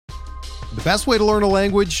The best way to learn a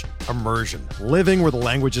language? Immersion. Living where the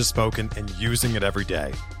language is spoken and using it every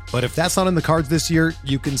day. But if that's not in the cards this year,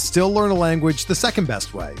 you can still learn a language the second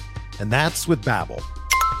best way, and that's with Babbel.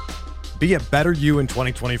 Be a better you in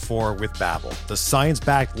 2024 with Babbel, the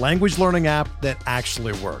science-backed language learning app that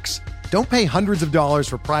actually works. Don't pay hundreds of dollars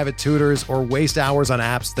for private tutors or waste hours on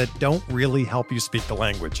apps that don't really help you speak the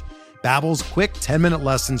language. Babbel's quick 10-minute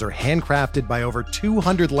lessons are handcrafted by over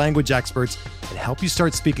 200 language experts and help you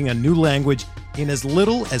start speaking a new language in as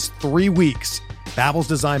little as 3 weeks. Babbel's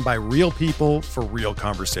designed by real people for real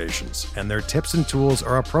conversations, and their tips and tools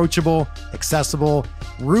are approachable, accessible,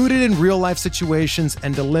 rooted in real-life situations,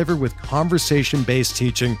 and delivered with conversation-based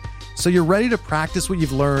teaching, so you're ready to practice what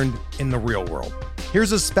you've learned in the real world.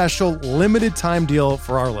 Here's a special limited-time deal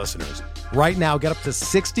for our listeners. Right now, get up to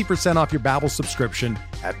 60% off your Babbel subscription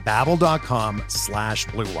at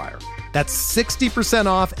babbel.com/Blue Wire. That's 60%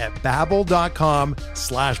 off at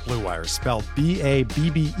babbel.com/Blue Wire, spelled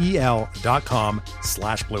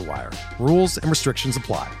BABBEL.com/Blue Wire. Rules and restrictions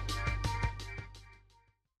apply.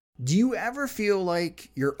 Do you ever feel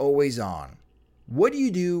like you're always on? What do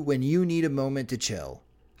you do when you need a moment to chill?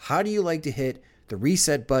 How do you like to hit the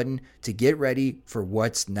reset button to get ready for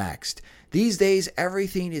what's next? These days,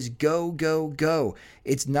 everything is go, go, go.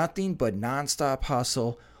 It's nothing but nonstop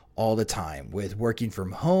hustle all the time, with working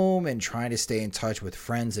from home and trying to stay in touch with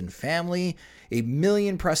friends and family, a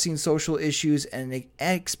million pressing social issues, and an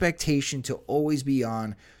expectation to always be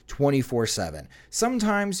on 24/7.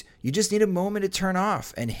 Sometimes you just need a moment to turn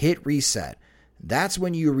off and hit reset. That's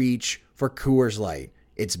when you reach for Coors Light.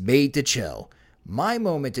 It's made to chill. My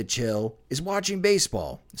moment to chill is watching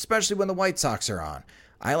baseball, especially when the White Sox are on.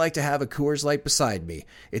 I like to have a Coors Light beside me.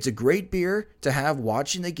 It's a great beer to have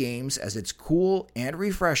watching the games, as it's cool and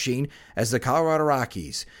refreshing as the Colorado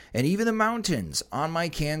Rockies. And even the mountains on my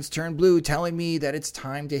cans turn blue, telling me that it's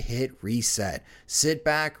time to hit reset. Sit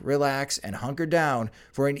back, relax, and hunker down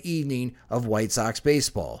for an evening of White Sox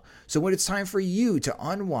baseball. So when it's time for you to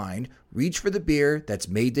unwind, reach for the beer that's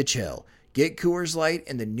made to chill. Get Coors Light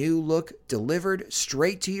in the new look, delivered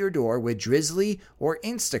straight to your door with Drizzly or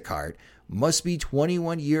Instacart. Must be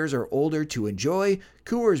 21 years or older to enjoy.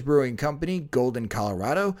 Coors Brewing Company, Golden,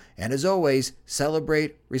 Colorado. And as always,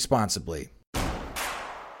 celebrate responsibly.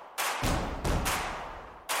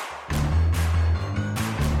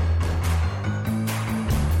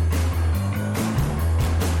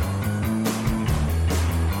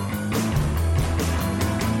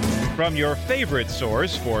 From your favorite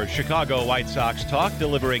source for Chicago White Sox talk,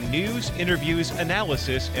 delivering news, interviews,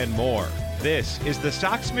 analysis, and more. This is the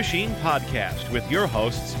Sox Machine Podcast with your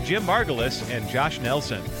hosts, Jim Margulis and Josh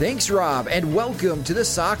Nelson. Thanks, Rob, and welcome to the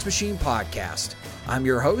Sox Machine Podcast. I'm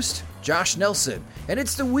your host, Josh Nelson, and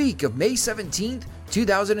it's the week of May 17th,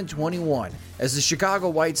 2021, as the Chicago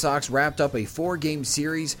White Sox wrapped up a 4-game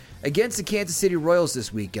series against the Kansas City Royals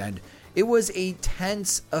this weekend. It was a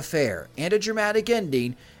tense affair and a dramatic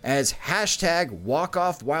ending as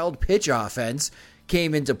 #walk-off wild pitch offense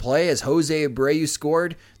came into play as Jose Abreu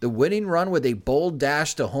scored the winning run with a bold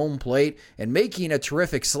dash to home plate and making a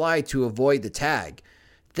terrific slide to avoid the tag.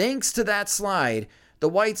 Thanks to that slide, the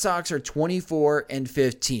White Sox are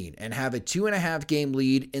 24-15 and have a 2.5 game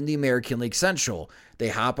lead in the American League Central. They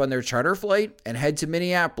hop on their charter flight and head to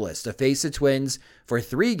Minneapolis to face the Twins for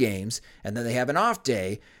 3 games, and then they have an off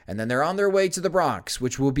day, and then they're on their way to the Bronx,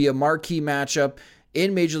 which will be a marquee matchup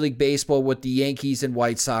in Major League Baseball with the Yankees and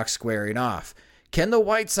White Sox squaring off. Can the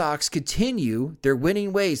White Sox continue their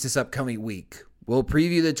winning ways this upcoming week? We'll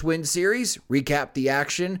preview the Twins series, recap the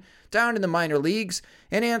action down in the minor leagues,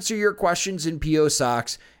 and answer your questions in PO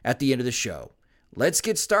Sox at the end of the show. Let's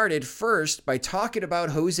get started first by talking about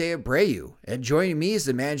Jose Abreu. And joining me is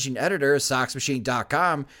the managing editor of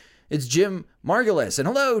SoxMachine.com. It's Jim Margulis. And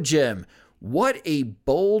hello, Jim. What a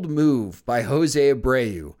bold move by Jose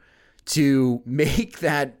Abreu to make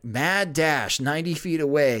that mad dash 90 feet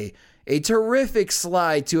away, a terrific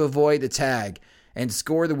slide to avoid the tag, and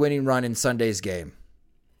score the winning run in Sunday's game.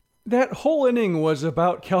 That whole inning was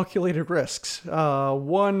about calculated risks.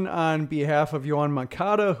 One on behalf of Yoan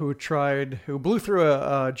Moncada, who blew through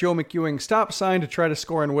a Joe McEwing stop sign to try to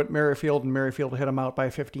score in Whit Merrifield, and Merrifield hit him out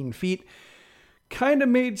by 15 feet. Kind of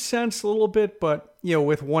made sense a little bit, but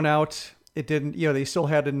with one out, it didn't. They still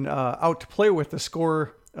had an out to play with the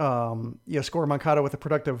score. Score Moncada with a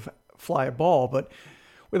productive fly ball, but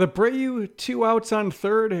with Abreu 2 outs on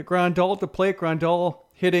third, Grandal at the plate. Grandal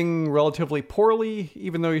hitting relatively poorly,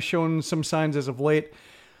 even though he's shown some signs as of late.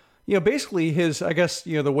 Basically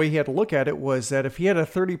the way he had to look at it was that if he had a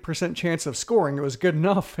 30% chance of scoring, it was good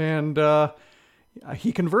enough, and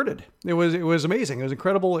he converted. It was amazing. It was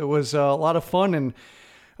incredible. It was a lot of fun, and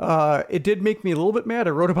It did make me a little bit mad.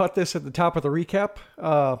 I wrote about this at the top of the recap.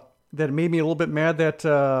 That it made me a little bit mad that,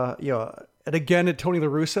 and again at Tony La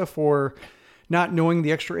Russa for not knowing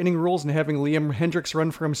the extra inning rules and having Liam Hendriks run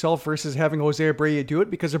for himself versus having Jose Abreu do it,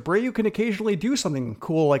 because Abreu can occasionally do something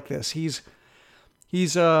cool like this. He's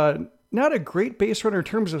not a great base runner in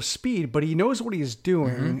terms of speed, but he knows what he's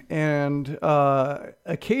doing, and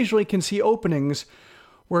occasionally can see openings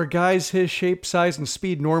where guys his shape, size, and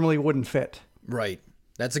speed normally wouldn't fit. Right.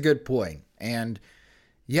 That's a good point. And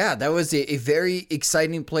yeah, that was a very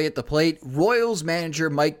exciting play at the plate. Royals manager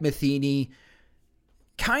Mike Matheny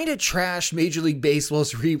kind of trashed Major League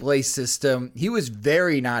Baseball's replay system. He was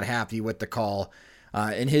very not happy with the call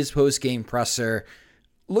in his post-game presser,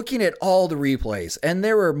 looking at all the replays, and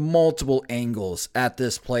there were multiple angles at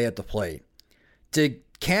this play at the plate. Did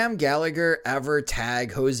Cam Gallagher ever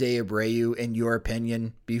tag Jose Abreu, in your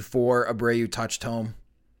opinion, before Abreu touched home?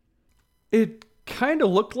 It kind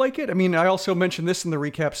of looked like it. I mean, I also mentioned this in the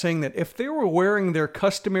recap, saying that if they were wearing their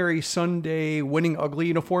customary Sunday winning ugly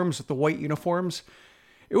uniforms with the white uniforms,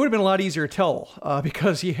 it would have been a lot easier to tell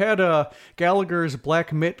because he had Gallagher's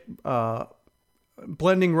black mitt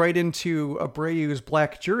blending right into Abreu's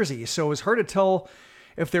black jersey. So it was hard to tell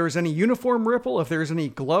if there was any uniform ripple, if there was any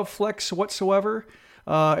glove flex whatsoever,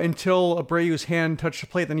 until Abreu's hand touched the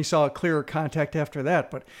plate. Then you saw a clearer contact after that.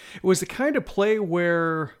 But it was the kind of play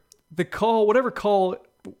where the call, whatever call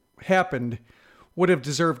happened, would have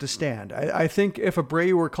deserved to stand. I think if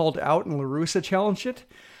Abreu were called out and La Russa challenged it,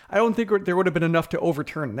 I don't think there would have been enough to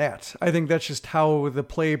overturn that. I think that's just how the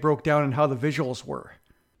play broke down and how the visuals were.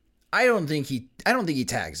 I don't think he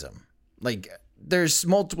tags him. Like, there's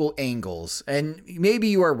multiple angles, and maybe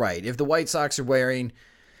you are right. If the White Sox are wearing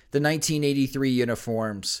the 1983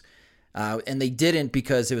 uniforms, and they didn't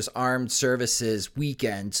because it was Armed Services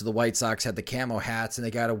weekend, so the White Sox had the camo hats, and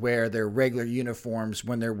they got to wear their regular uniforms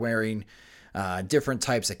when they're wearing different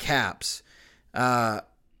types of caps.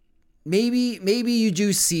 Maybe you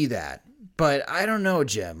do see that. But I don't know,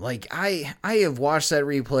 Jim. Like, I have watched that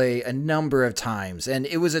replay a number of times, and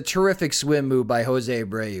it was a terrific swim move by Jose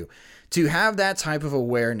Abreu. To have that type of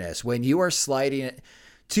awareness when you are sliding it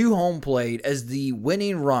to home plate as the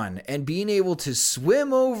winning run and being able to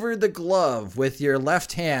swim over the glove with your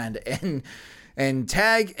left hand and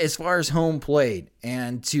tag as far as home plate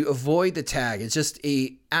and to avoid the tag, it's just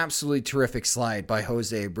a absolutely terrific slide by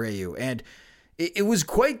Jose Abreu. And it was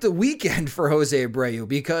quite the weekend for Jose Abreu,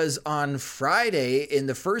 because on Friday in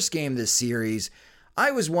the first game of this series, I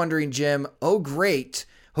was wondering, Jim, oh great,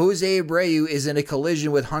 Jose Abreu is in a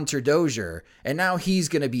collision with Hunter Dozier, and now he's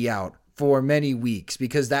going to be out for many weeks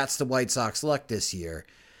because that's the White Sox luck this year.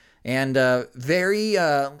 And I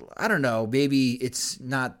don't know, maybe it's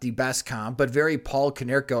not the best comp, but very Paul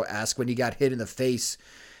Konerko-esque when he got hit in the face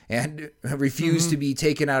and refused to be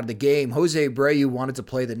taken out of the game. Jose Abreu wanted to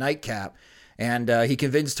play the nightcap. And he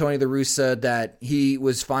convinced Tony La Russa that he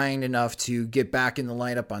was fine enough to get back in the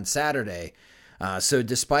lineup on Saturday. So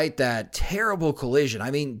despite that terrible collision,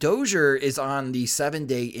 I mean, Dozier is on the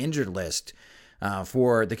 7-day injured list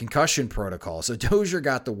for the concussion protocol. So Dozier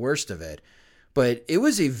got the worst of it. But it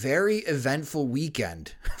was a very eventful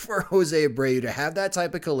weekend for Jose Abreu to have that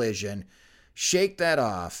type of collision, shake that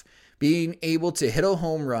off, being able to hit a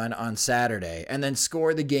home run on Saturday, and then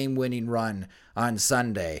score the game-winning run on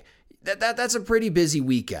Sunday. That's a pretty busy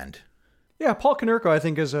weekend. Yeah, Paul Konerko, I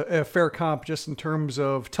think, is a fair comp just in terms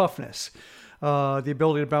of toughness. The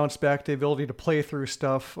ability to bounce back, the ability to play through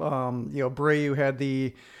stuff. Abreu had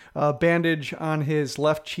the bandage on his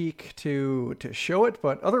left cheek to show it,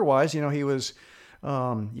 but otherwise, he was,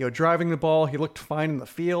 driving the ball. He looked fine in the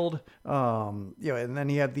field. And then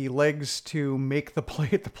he had the legs to make the play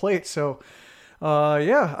at the plate. So,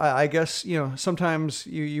 I guess, sometimes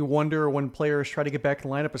you wonder when players try to get back in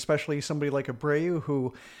the lineup, especially somebody like Abreu,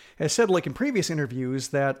 who has said, like in previous interviews,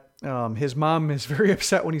 that his mom is very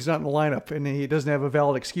upset when he's not in the lineup, and he doesn't have a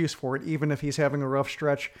valid excuse for it, even if he's having a rough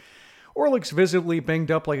stretch or looks visibly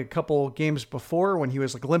banged up like a couple games before when he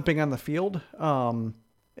was like limping on the field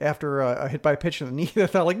after a hit by a pitch in the knee. I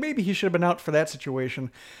thought like maybe he should have been out for that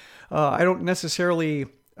situation. I don't necessarily...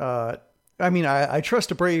 I trust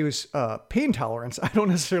Abreu's pain tolerance. I don't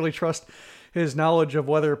necessarily trust his knowledge of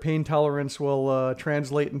whether pain tolerance will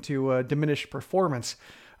translate into diminished performance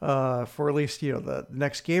for at least, the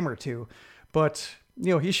next game or two. But,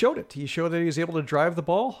 he showed it. He showed that he was able to drive the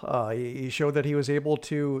ball. He showed that he was able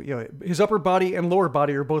to, his upper body and lower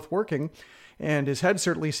body are both working, and his head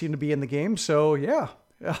certainly seemed to be in the game. So, yeah,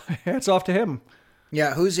 hats off to him.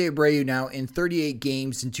 Yeah, Jose Abreu now in 38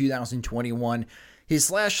 games in 2021. His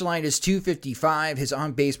slash line is .255. His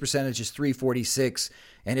on-base percentage is .346.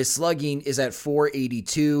 and his slugging is at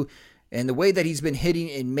 .482. And the way that he's been hitting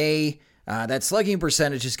in May, that slugging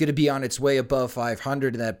percentage is going to be on its way above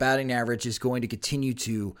 500, and that batting average is going to continue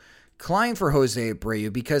to climb for Jose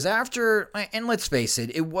Abreu because and let's face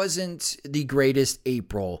it, it wasn't the greatest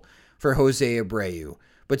April for Jose Abreu.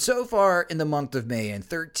 But so far in the month of May, in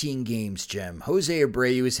 13 games, Jim, Jose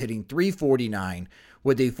Abreu is hitting .349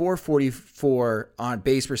 with a .444 on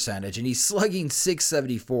base percentage, and he's slugging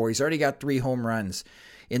 .674. He's already got 3 home runs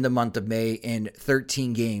in the month of May in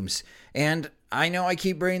 13 games. And I know I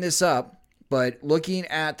keep bringing this up, but looking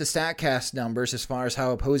at the StatCast numbers as far as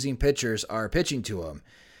how opposing pitchers are pitching to him,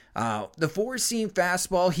 the four-seam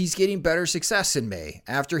fastball, he's getting better success in May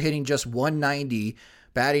after hitting just 190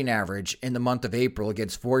 batting average in the month of April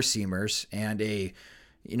against four-seamers and a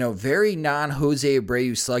very non-Jose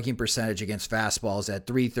Abreu slugging percentage against fastballs at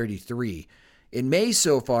 .333. In May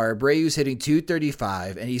so far, Abreu's hitting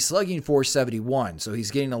 .235 and he's slugging .471, so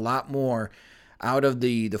he's getting a lot more out of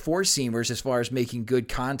the four-seamers as far as making good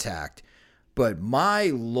contact. But my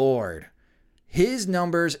Lord, his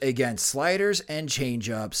numbers against sliders and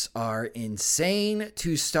changeups are insane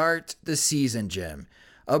to start the season, Jim.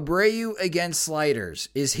 Abreu against sliders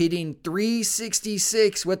is hitting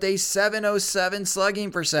 .366 with a .707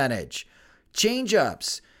 slugging percentage.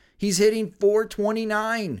 Changeups, he's hitting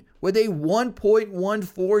 .429 with a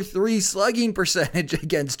 1.143 slugging percentage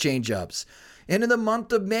against changeups. And in the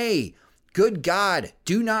month of May, good God,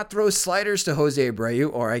 do not throw sliders to Jose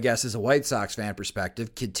Abreu, or I guess as a White Sox fan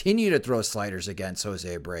perspective, continue to throw sliders against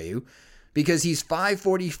Jose Abreu because he's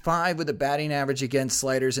 .545 with a batting average against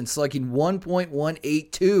sliders and slugging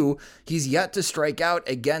 1.182. He's yet to strike out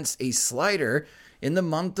against a slider in the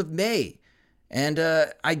month of May. And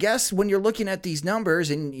I guess when you're looking at these numbers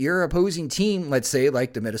and your opposing team, let's say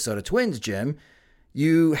like the Minnesota Twins, Jim,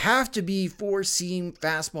 you have to be four-seam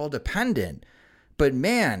fastball dependent. But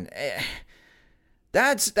man,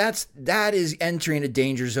 that is entering a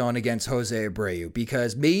danger zone against Jose Abreu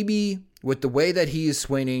because maybe with the way that he is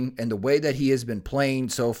swinging and the way that he has been playing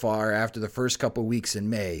so far after the first couple weeks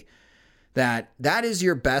in May, that is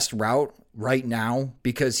your best route right now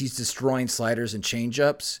because he's destroying sliders and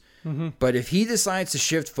changeups. Mm-hmm. But if he decides to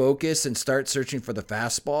shift focus and start searching for the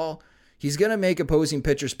fastball, he's going to make opposing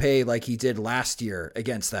pitchers pay like he did last year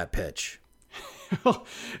against that pitch.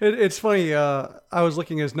 It's funny. I was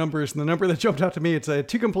looking at his numbers, and the number that jumped out to me, it's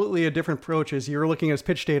two completely different approaches. You're looking at his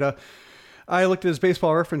pitch data. I looked at his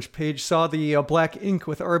baseball reference page, saw the black ink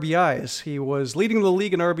with RBIs. He was leading the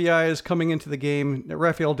league in RBIs coming into the game.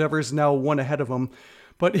 Rafael Devers is now one ahead of him.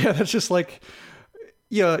 But yeah, that's just like,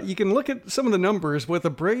 yeah, you can look at some of the numbers. With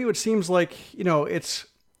Abreu, it seems like,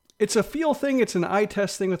 it's a feel thing. It's an eye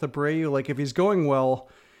test thing with Abreu. Like if he's going well,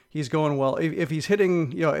 he's going well. If he's hitting,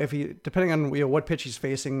 depending on what pitch he's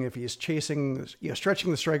facing, if he's chasing,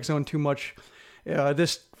 stretching the strike zone too much.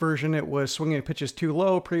 This version, it was swinging at pitches too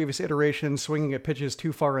low. Previous iterations, swinging at pitches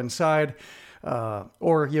too far inside,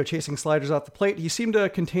 or chasing sliders off the plate. He seemed to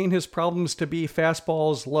contain his problems to be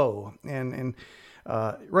fastballs low and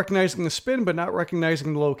recognizing the spin, but not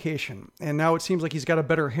recognizing the location. And now it seems like he's got a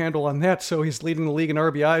better handle on that. So he's leading the league in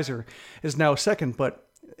RBIs, or is now second. But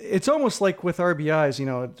it's almost like with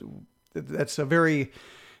RBIs, that's a very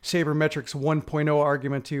Sabermetrics 1.0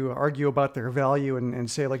 argument to argue about their value and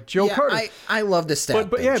say like Joe Carter. I love the stat.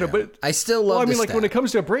 But I still love the stat. When it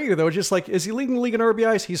comes to Abreu though, just like, is he leading the league in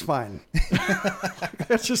RBIs? He's fine.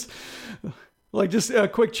 That's just a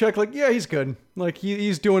quick check. Like, yeah, he's good. Like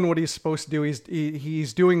he's doing what he's supposed to do.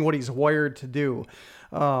 He's doing what he's wired to do.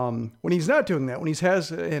 When he's not doing that, when he has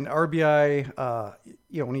an RBI,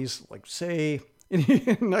 when he's like, say,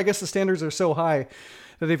 and I guess the standards are so high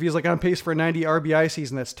that if he's like on pace for a 90 RBI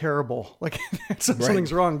season, that's terrible. Like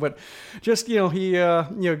something's wrong. But just, he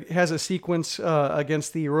has a sequence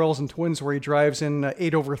against the Royals and Twins where he drives in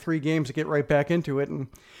 8 over 3 games to get right back into it. And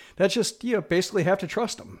that's just, basically have to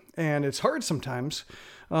trust him. And it's hard sometimes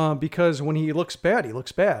because when he looks bad, he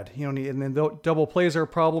looks bad. And then double plays are a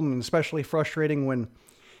problem, and especially frustrating when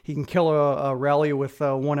he can kill a rally with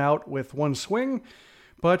one out with one swing.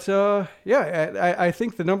 But, I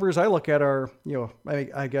think the numbers I look at are,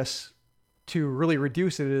 I guess to really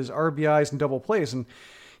reduce it is RBIs and double plays. And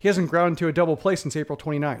he hasn't grounded to a double play since April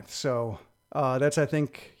 29th. So that's, I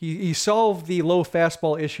think, he solved the low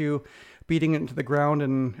fastball issue, beating it into the ground.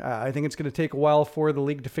 And I think it's going to take a while for the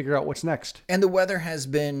league to figure out what's next. And the weather has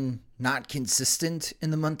been not consistent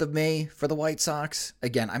in the month of May for the White Sox.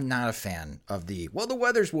 Again, I'm not a fan of the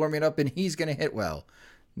weather's warming up and he's going to hit well.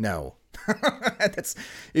 No. That's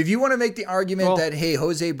if you want to make the argument that, hey,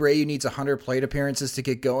 Jose Abreu needs 100 plate appearances to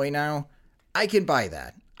get going now, I can buy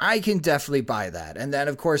that. I can definitely buy that. And then,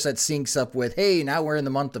 of course, that syncs up with, hey, now we're in the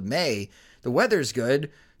month of May. The weather's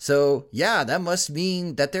good. So, yeah, that must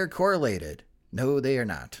mean that they're correlated. No, they are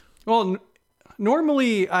not. Well,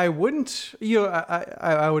 normally I wouldn't,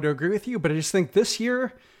 I would agree with you, but I just think this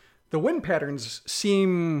year the wind patterns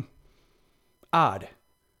seem odd.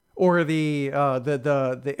 Or the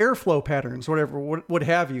airflow patterns, whatever, what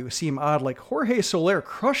have you, seem odd. Like Jorge Soler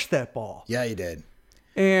crushed that ball. Yeah, he did.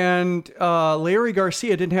 And Larry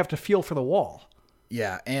Garcia didn't have to feel for the wall.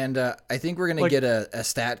 Yeah, and I think we're going to get a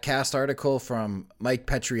StatCast article from Mike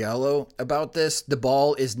Petriello about this. The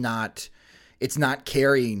ball it's not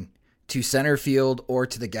carrying to center field or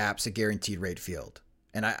to the gaps at guaranteed rate field.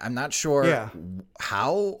 And I'm not sure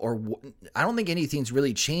how or I don't think anything's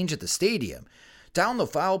really changed at the stadium. Down the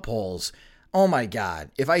foul poles, oh my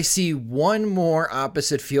God, if I see one more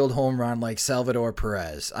opposite field home run like Salvador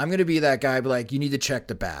Perez, I'm going to be that guy, be like, you need to check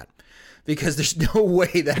the bat. Because there's no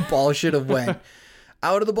way that ball should have went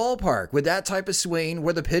out of the ballpark with that type of swing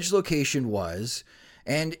where the pitch location was.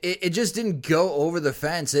 And it just didn't go over the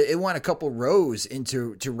fence. It went a couple rows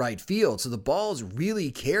into right field. So the ball is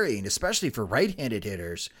really carrying, especially for right-handed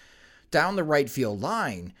hitters, down the right field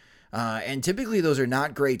line. And typically those are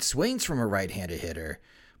not great swings from a right-handed hitter.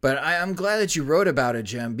 But I'm glad that you wrote about it,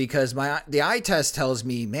 Jim, because the eye test tells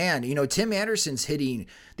me, man, Tim Anderson's hitting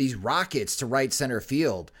these rockets to right center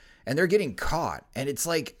field, and they're getting caught. And it's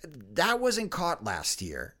like, that wasn't caught last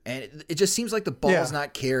year. And it just seems like the ball's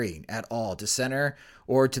not carrying at all to center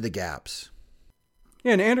or to the gaps.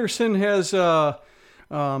 Yeah, and Anderson has, kind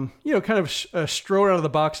of strode out of the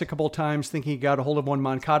box a couple of times, thinking he got a hold of one.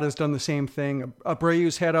 Moncada's done the same thing.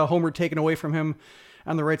 Abreu's had a homer taken away from him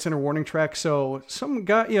on the right center warning track. So some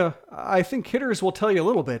guy, I think hitters will tell you a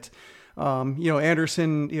little bit.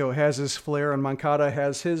 Anderson, has his flair, and Moncada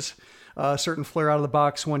has his certain flair out of the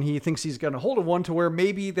box when he thinks he's got a hold of one, to where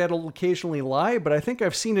maybe that'll occasionally lie. But I think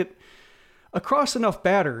I've seen it across enough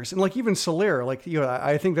batters, and like even Soler,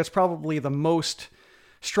 I think that's probably the most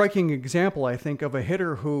striking example, I think, of a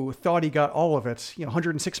hitter who thought he got all of it,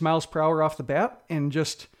 106 miles per hour off the bat and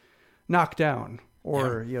just knocked down.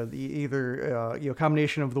 Or, either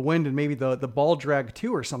combination of the wind and maybe the ball drag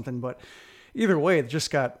too or something. But either way, it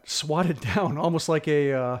just got swatted down almost like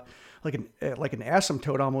an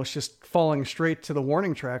asymptote, almost just falling straight to the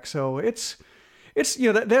warning track. So it's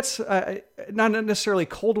that's not necessarily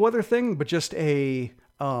cold weather thing, but just a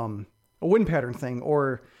wind pattern thing,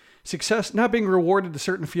 or success not being rewarded to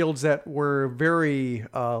certain fields that were very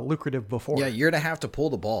lucrative before. Yeah, you're going to have to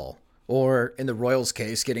pull the ball, or in the Royals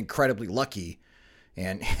case, get incredibly lucky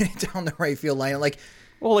and hit it down the right field line.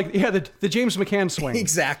 The James McCann swing.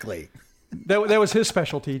 Exactly. That was his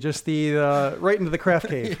specialty, just the right into the craft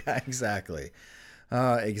cave. Yeah, exactly.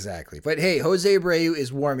 But hey, Jose Abreu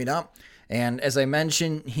is warming up. And as I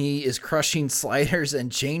mentioned, he is crushing sliders and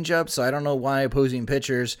changeups. So I don't know why opposing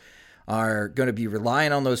pitchers are going to be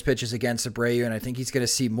relying on those pitches against Abreu. And I think he's going to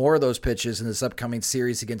see more of those pitches in this upcoming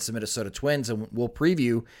series against the Minnesota Twins. And we'll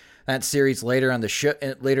preview that series later in the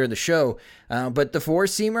show. But the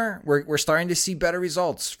four-seamer, we're starting to see better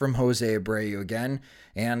results from Jose Abreu again.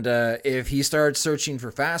 And if he starts searching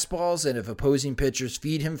for fastballs, and if opposing pitchers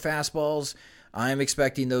feed him fastballs, I'm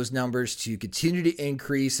expecting those numbers to continue to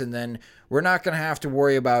increase, and then we're not going to have to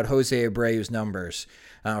worry about Jose Abreu's numbers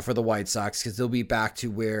for the White Sox, because they'll be back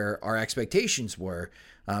to where our expectations were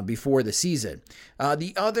before the season.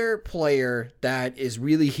 The other player that is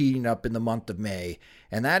really heating up in the month of May,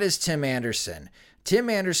 and that is Tim Anderson. Tim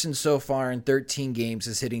Anderson so far in 13 games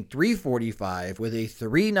is hitting .345 with a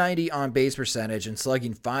 .390 on-base percentage and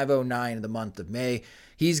slugging .509 in the month of May.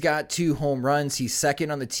 He's got 2 home runs. He's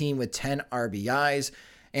second on the team with 10 RBIs.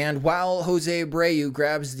 And while Jose Abreu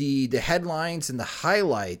grabs the headlines and the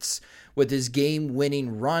highlights with his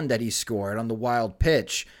game-winning run that he scored on the wild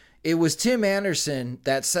pitch, it was Tim Anderson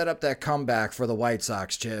that set up that comeback for the White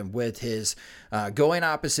Sox, Jim, with his going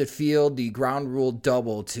opposite field, the ground rule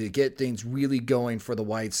double to get things really going for the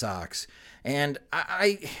White Sox. And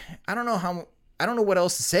I don't know what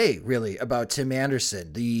else to say really about Tim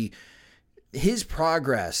Anderson. His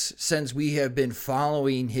progress since we have been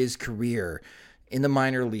following his career in the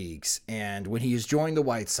minor leagues, and when he has joined the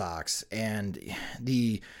White Sox, and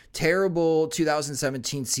the terrible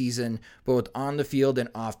 2017 season, both on the field and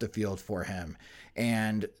off the field for him.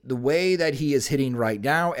 And the way that he is hitting right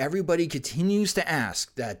now, everybody continues to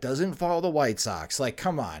ask that doesn't follow the White Sox. Like,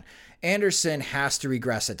 come on, Anderson has to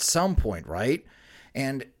regress at some point, right?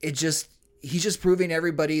 And he's just proving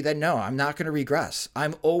everybody that, no, I'm not going to regress.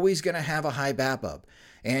 I'm always going to have a high BABIP.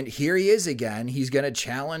 And here he is again. He's going to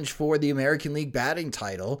challenge for the American League batting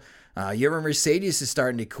title Yermin Mercedes is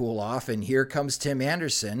starting to cool off, and here comes Tim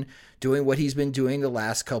Anderson doing what he's been doing the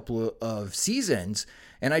last couple of seasons.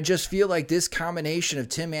 And I just feel like this combination of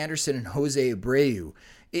Tim Anderson and Jose Abreu,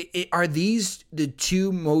 are these the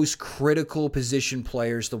two most critical position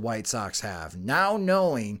players the White Sox have? Now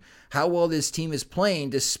knowing how well this team is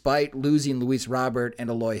playing despite losing Luis Robert and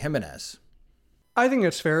Eloy Jimenez. I think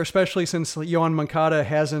it's fair, especially since Yoan Moncada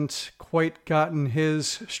hasn't quite gotten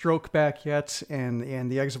his stroke back yet, and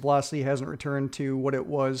the exit velocity hasn't returned to what it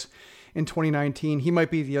was in 2019. He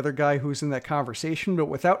might be the other guy who's in that conversation, but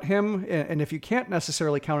without him, and if you can't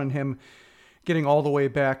necessarily count on him getting all the way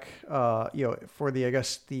back, for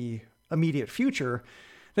the immediate future,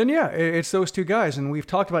 then yeah, it's those two guys. And we've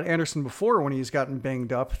talked about Anderson before when he's gotten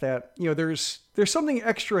banged up, that, there's something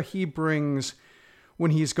extra he brings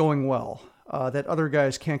when he's going well, that other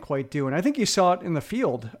guys can't quite do. And I think you saw it in the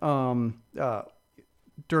field during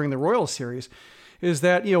the Royals series, is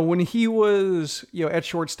that, when he was, at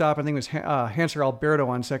shortstop, I think it was Hanser Alberto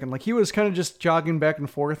on second, like he was kind of just jogging back and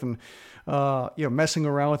forth and, messing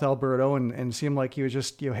around with Alberto and seemed like he was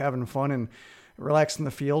just, having fun and relaxing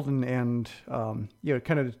the field and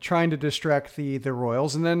kind of trying to distract the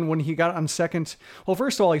Royals. And then when he got on second, well,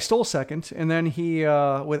 first of all, he stole second, and then he,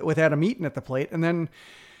 with Adam Eaton at the plate, and then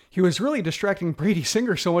he was really distracting Brady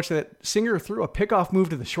Singer so much that Singer threw a pickoff move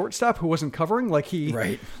to the shortstop who wasn't covering.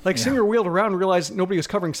 Singer wheeled around and realized nobody was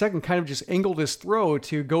covering second, kind of just angled his throw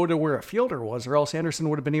to go to where a fielder was, or else Anderson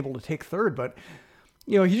would have been able to take third. But,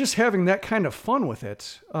 he's just having that kind of fun with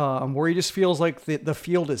it, where he just feels like the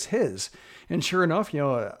field is his. And sure enough,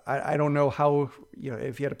 I don't know how,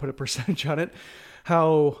 if you had to put a percentage on it,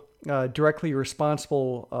 how directly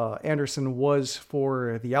responsible Anderson was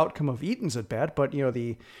for the outcome of Eaton's at bat, but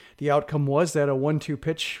the outcome was that a 1-2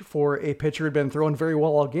 pitch for a pitcher who had been throwing very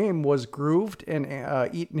well all game was grooved, and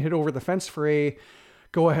Eaton hit over the fence for a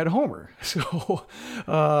go-ahead homer. So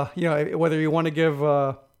whether you want to give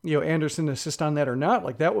Anderson an assist on that or not,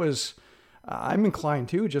 like that was, I'm inclined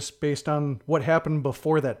to, just based on what happened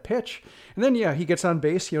before that pitch. And then, he gets on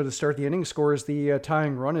base, to start the inning, scores the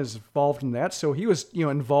tying run, is involved in that. So he was,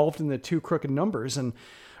 involved in the two crooked numbers. And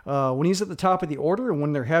when he's at the top of the order and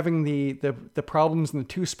when they're having the problems in the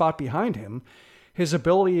two spot behind him, his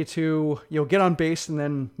ability to, get on base and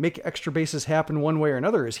then make extra bases happen one way or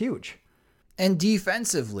another is huge. And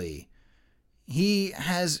defensively,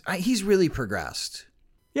 he's really progressed.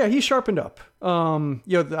 Yeah, he sharpened up.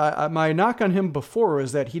 My knock on him before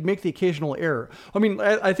was that he'd make the occasional error. I mean,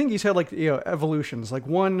 I think he's had evolutions. Like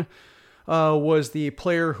one was the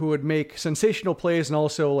player who would make sensational plays and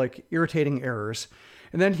also like irritating errors.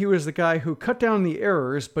 And then he was the guy who cut down the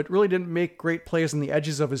errors, but really didn't make great plays on the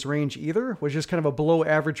edges of his range either, was just kind of a below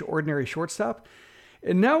average ordinary shortstop.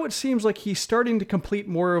 And now it seems like he's starting to complete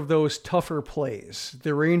more of those tougher plays,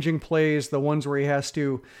 the ranging plays, the ones where he has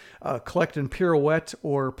to collect and pirouette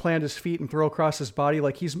or plant his feet and throw across his body.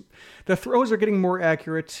 The throws are getting more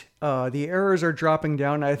accurate. The errors are dropping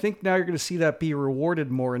down. I think now you're going to see that be rewarded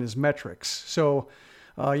more in his metrics. So,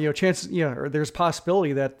 there's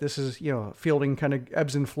possibility that this is, fielding kind of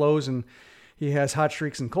ebbs and flows and he has hot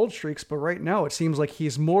streaks and cold streaks. But right now it seems like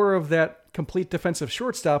he's more of that complete defensive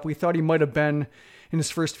shortstop we thought he might have been in his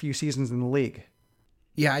first few seasons in the league.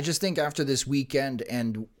 Yeah, I just think after this weekend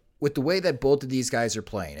and with the way that both of these guys are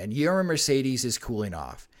playing, and Yermin Mercedes is cooling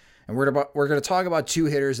off, and we're going to talk about two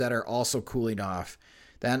hitters that are also cooling off,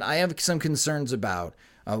 then I have some concerns about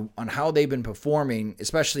on how they've been performing,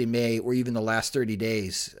 especially May or even the last 30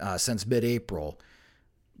 days since mid-April.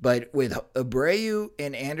 But with Abreu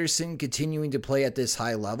and Anderson continuing to play at this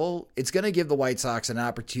high level, it's going to give the White Sox an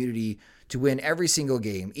opportunity to win every single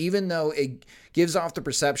game, even though it gives off the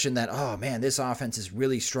perception that, oh man, this offense is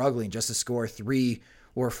really struggling just to score 3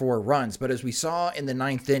 or 4 runs. But as we saw in the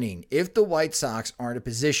 9th inning, if the White Sox are in a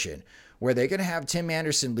position where they're going to have Tim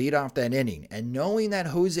Anderson lead off that inning, and knowing that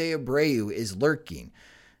Jose Abreu is lurking,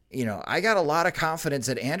 I got a lot of confidence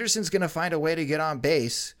that Anderson's going to find a way to get on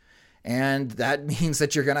base. And that means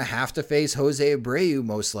that you're going to have to face Jose Abreu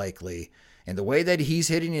most likely. And the way that he's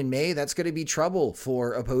hitting in May, that's going to be trouble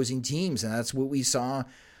for opposing teams. And that's what we saw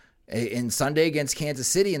in Sunday against Kansas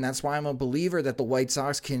City. And that's why I'm a believer that the White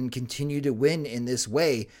Sox can continue to win in this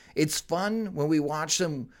way. It's fun when we watch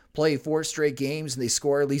them play 4 straight games and they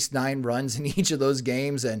score at least 9 runs in each of those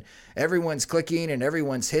games and everyone's clicking and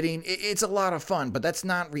everyone's hitting. It's a lot of fun, but that's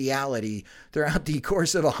not reality throughout the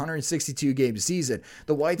course of a 162 game season.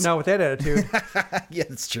 The White Sox, not with that attitude. Yeah,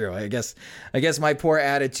 it's true. I guess my poor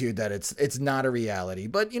attitude that it's not a reality.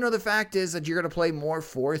 But the fact is that you're going to play more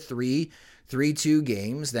 4-3, 3-2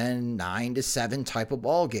 games than 9-7 type of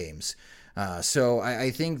ball games. So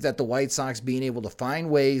I think that the White Sox being able to find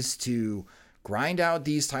ways to grind out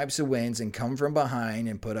these types of wins and come from behind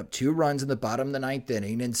and put up 2 runs in the bottom of the 9th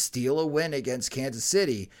inning and steal a win against Kansas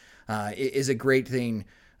City is a great thing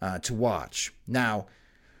to watch. Now,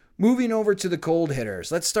 moving over to the cold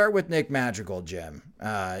hitters, let's start with Nick Madrigal, Jim.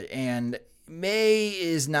 And May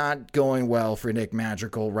is not going well for Nick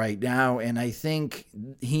Madrigal right now, and I think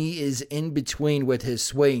he is in between with his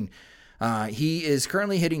swing. He is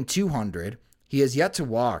currently hitting 200. He has yet to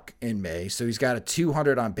walk in May, so he's got a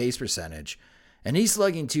 200 on base percentage, and he's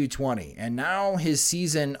slugging 220. And now his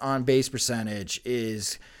season on base percentage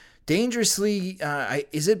is dangerously,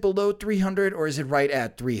 is it below 300 or is it right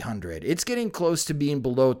at 300? It's getting close to being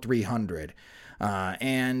below 300.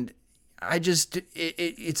 And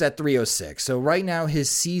it's at 306. So right now his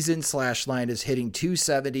season slash line is hitting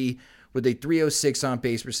 270 with a 306 on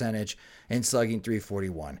base percentage and slugging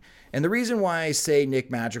 341. And the reason why I say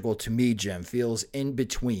Nick Madrigal to me, Jim, feels in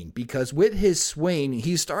between, because with his swing,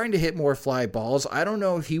 he's starting to hit more fly balls. I don't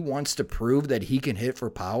know if he wants to prove that he can hit for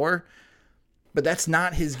power, but that's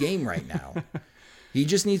not his game right now. He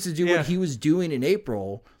just needs to do what he was doing in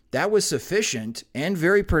April. That was sufficient and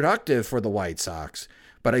very productive for the White Sox,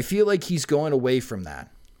 but I feel like he's going away from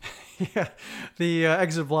that. Yeah, the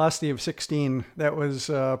exit velocity of 16, that was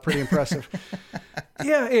pretty impressive.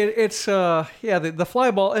 Yeah, the fly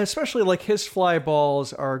ball, especially like his fly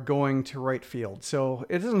balls are going to right field. So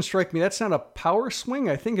it doesn't strike me, that's not a power swing.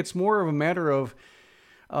 I think it's more of a matter of,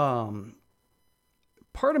 part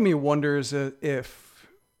of me wonders if,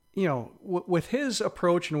 with his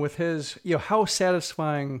approach and with his, how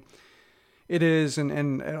satisfying it is,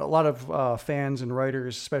 and a lot of fans and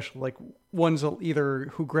writers, especially like ones either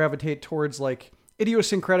who gravitate towards like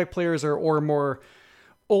idiosyncratic players or more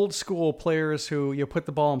old school players who put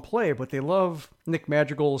the ball in play, but they love Nick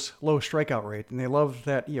Madrigal's low strikeout rate, and they love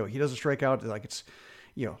that he doesn't strike out like it's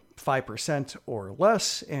 5% or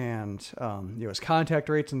less, and his contact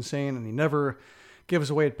rate's insane, and he never gives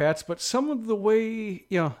away at bats. But some of the way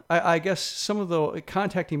I guess some of the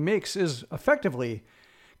contact he makes is effectively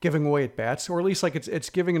giving away at bats, or at least like it's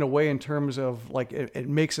giving it away in terms of like it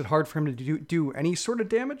makes it hard for him to do any sort of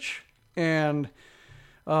damage. And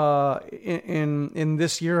in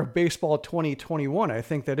this year of baseball 2021, I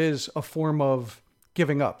think that is a form of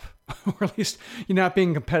giving up, or at least you're not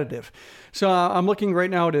being competitive. So I'm looking right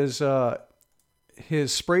now at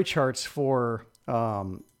his spray charts for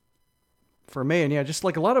May, and just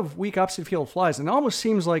like a lot of weak opposite field flies, and it almost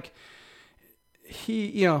seems like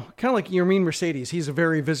he, kind of like Yermin Mercedes, he's a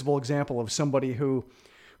very visible example of somebody who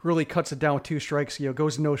really cuts it down with 2 strikes,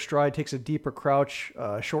 goes no stride, takes a deeper crouch,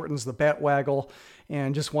 shortens the bat waggle,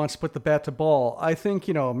 and just wants to put the bat to ball. I think,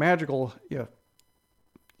 Madrigal,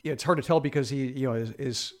 it's hard to tell because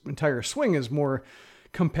his entire swing is more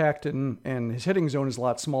compact and his hitting zone is a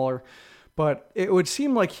lot smaller, but it would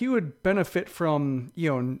seem like he would benefit from,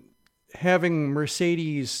 having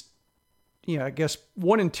Mercedes, I guess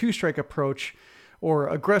 1 and 2 strike approach or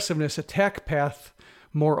aggressiveness attack path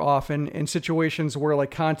more often in situations where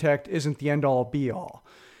like contact isn't the end all be all.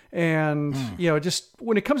 And, just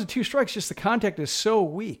when it comes to 2 strikes, just the contact is so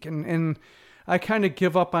weak. And I kind of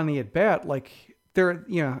give up on the at bat. Like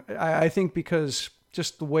I think because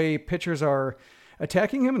just the way pitchers are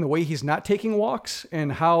attacking him and the way he's not taking walks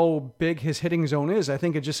and how big his hitting zone is, I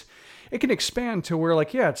think it can expand to where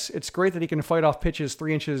like, it's great that he can fight off pitches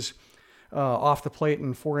 3 inches off the plate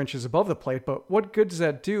and 4 inches above the plate. But what good does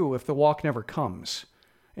that do if the walk never comes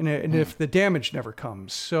and if the damage never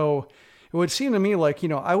comes? So it would seem to me like,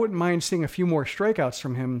 I wouldn't mind seeing a few more strikeouts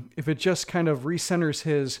from him if it just kind of recenters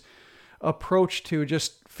his approach to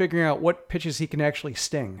just figuring out what pitches he can actually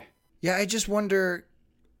sting. Yeah, I just wonder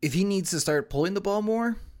if he needs to start pulling the ball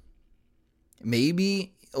more.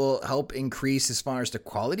 Maybe it'll help increase as far as the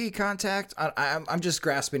quality of contact. I'm just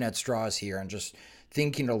grasping at straws here and just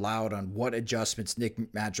thinking aloud on what adjustments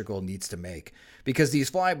Nick Madrigal needs to make, because these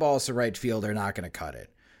fly balls to right field are not going to cut it.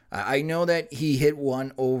 I know that he hit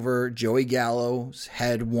one over Joey Gallo's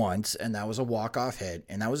head once, and that was a walk-off hit,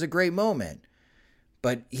 and that was a great moment.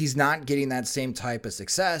 But he's not getting that same type of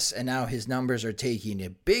success, and now his numbers are taking a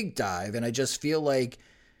big dive, and I just feel like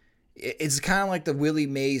it's kind of like the Willie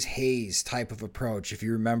Mays Hayes type of approach, if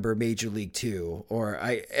you remember Major League 2, or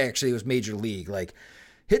it was Major League, like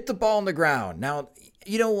hit the ball on the ground. Now,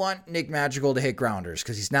 you don't want Nick Madrigal to hit grounders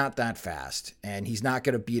because he's not that fast, and he's not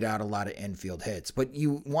going to beat out a lot of infield hits. But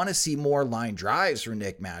you want to see more line drives from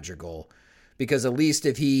Nick Madrigal, because at least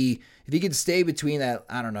if he could stay between that,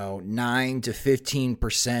 9 to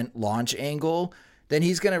 15% launch angle, then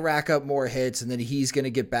he's going to rack up more hits, and then he's going to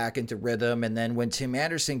get back into rhythm. And then when Tim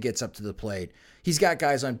Anderson gets up to the plate, he's got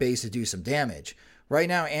guys on base to do some damage. Right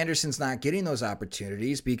now, Anderson's not getting those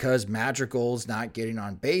opportunities because Madrigal's not getting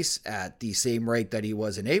on base at the same rate that he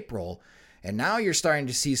was in April. And now you're starting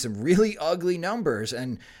to see some really ugly numbers.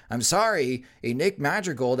 And I'm sorry, a Nick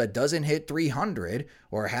Madrigal that doesn't hit 300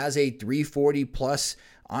 or has a 340 plus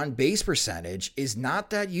on base percentage is not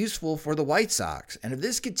that useful for the White Sox. And if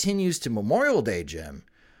this continues to Memorial Day, Jim,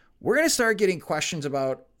 we're going to start getting questions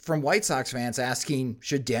from White Sox fans asking,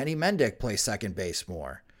 should Danny Mendick play second base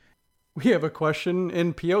more? We have a question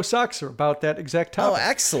in P.O. Soxer about that exact topic. Oh,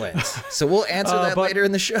 excellent. So we'll answer that later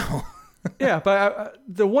in the show. Yeah, but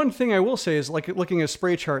the one thing I will say is, like, looking at a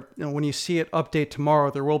spray chart, when you see it update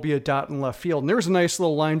tomorrow, there will be a dot in left field. And there was a nice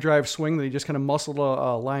little line drive swing that he just kind of muscled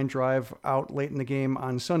a line drive out late in the game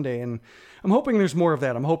on Sunday. And I'm hoping there's more of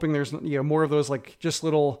that. I'm hoping there's more of those, like, just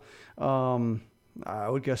little, I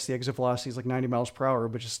would guess the exit velocity is like 90 miles per hour,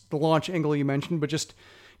 but just the launch angle you mentioned, but just,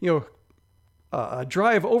 a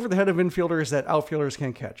drive over the head of infielders that outfielders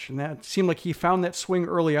can't catch. And that seemed like he found that swing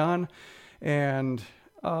early on. And,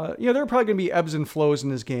 there are probably going to be ebbs and flows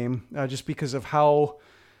in his game just because of how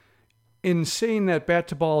insane that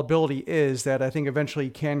bat-to-ball ability is, that I think eventually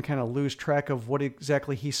he can kind of lose track of what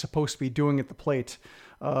exactly he's supposed to be doing at the plate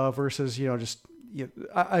versus,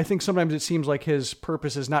 I think sometimes it seems like his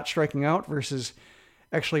purpose is not striking out versus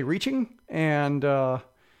actually reaching. And,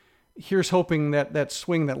 here's hoping that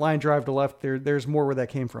swing, that line drive to left, there's more where that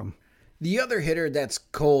came from. The other hitter that's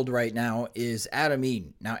cold right now is Adam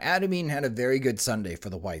Eaton. Now, Adam Eaton had a very good Sunday for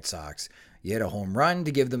the White Sox. He had a home run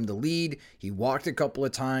to give them the lead. He walked a couple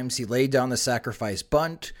of times. He laid down the sacrifice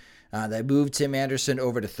bunt that moved Tim Anderson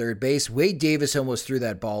over to third base. Wade Davis almost threw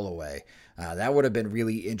that ball away. That would have been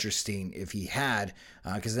really interesting if he had,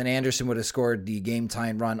 because then Anderson would have scored the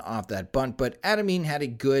game-tying run off that bunt. But Adam Eaton had a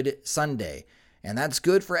good Sunday. And that's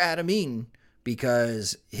good for Adam Eaton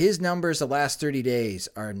because his numbers the last 30 days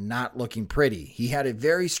are not looking pretty. He had a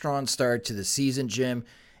very strong start to the season, Jim.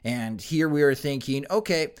 And here we are thinking,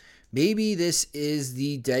 okay, maybe this is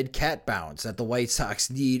the dead cat bounce that the White Sox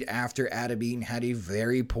need after Adam Eaton had a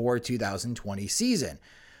very poor 2020 season.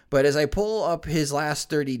 But as I pull up his last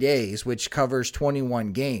 30 days, which covers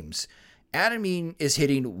 21 games, Adam Eaton is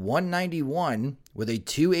hitting 191 with a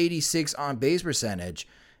 286 on base percentage,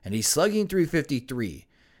 and he's slugging 353.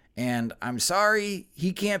 And I'm sorry,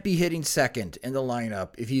 he can't be hitting second in the lineup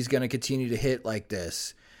if he's going to continue to hit like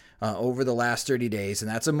this over the last 30 days.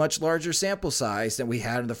 And that's a much larger sample size than we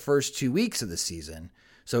had in the first 2 weeks of the season.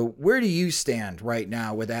 So where do you stand right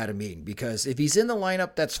now with Adam Eaton? Because if he's in the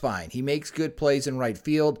lineup, that's fine. He makes good plays in right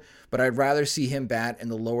field, but I'd rather see him bat in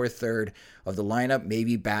the lower third of the lineup,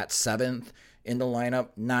 maybe bat seventh in the lineup,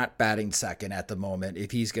 not batting second at the moment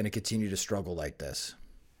if he's going to continue to struggle like this.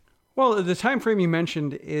 Well, the time frame you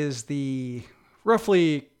mentioned is the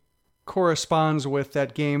roughly corresponds with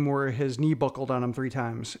that game where his knee buckled on him 3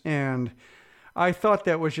 times. And I thought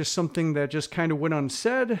that was just something that just kind of went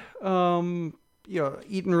unsaid. Eaton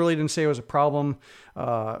really didn't say it was a problem.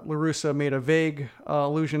 La Russa made a vague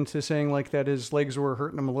allusion to saying like that his legs were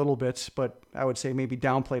hurting him a little bit, but I would say maybe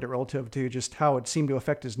downplayed it relative to just how it seemed to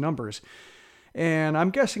affect his numbers. And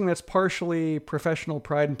I'm guessing that's partially professional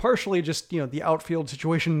pride and partially just, the outfield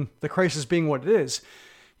situation, the crisis being what it is.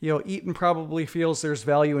 Eaton probably feels there's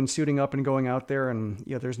value in suiting up and going out there, and,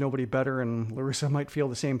 there's nobody better, and La Russa might feel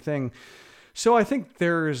the same thing. So I think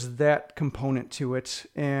there's that component to it.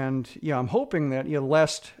 And, I'm hoping that, 2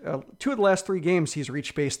 of the last 3 games, he's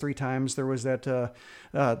reached base 3 times. There was that,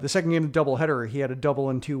 the second game, the doubleheader, he had a double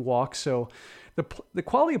and 2 walks. So the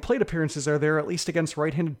quality of plate appearances are there, at least against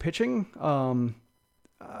right-handed pitching.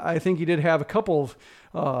 I think he did have a couple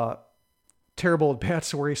of terrible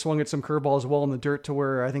at-bats where he swung at some curveballs well in the dirt to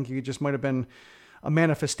where I think he just might have been a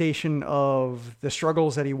manifestation of the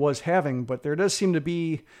struggles that he was having. But there does seem to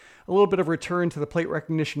be a little bit of return to the plate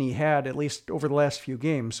recognition he had, at least over the last few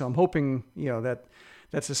games. So I'm hoping, that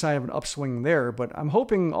that's a sign of an upswing there. But I'm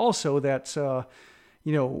hoping also that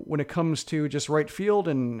when it comes to just right field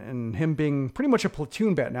and him being pretty much a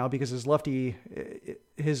platoon bat now, because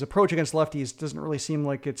his approach against lefties doesn't really seem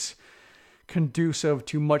like it's conducive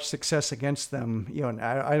to much success against them. And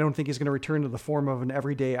I don't think he's going to return to the form of an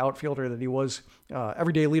everyday outfielder that he was,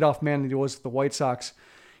 everyday leadoff man that he was with the White Sox,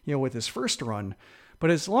 with his first run. But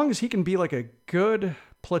as long as he can be like a good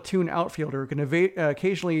platoon outfielder, can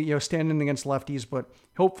occasionally, stand in against lefties, but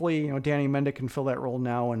hopefully, Danny Mendick can fill that role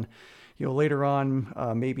now. And, later on,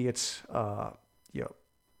 maybe it's,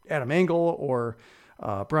 Adam Engel or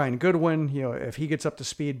Brian Goodwin, if he gets up to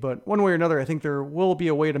speed. But one way or another, I think there will be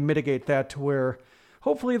a way to mitigate that to where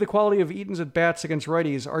hopefully the quality of Eaton's at bats against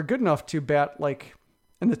righties are good enough to bat like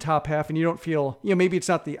in the top half, and you don't feel, maybe it's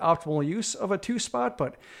not the optimal use of a 2 spot,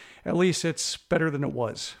 but at least it's better than it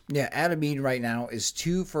was. Yeah, Adam Eaton right now is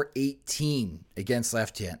 2 for 18 against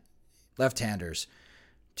left-handers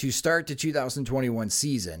to start the 2021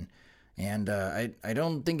 season. And I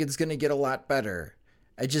don't think it's going to get a lot better.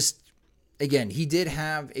 Again, he did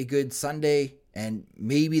have a good Sunday, and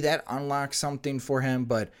maybe that unlocks something for him,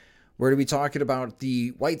 but we're going to be talking about the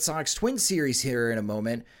White Sox Twins series here in a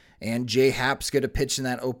moment, and Jay Happ's going to pitch in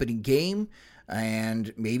that opening game,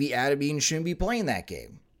 and maybe Adam Eaton shouldn't be playing that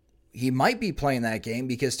game. He might be playing that game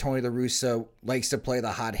because Tony La Russa likes to play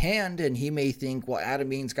the hot hand, and he may think, well,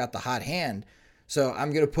 Adam Eaton's got the hot hand, so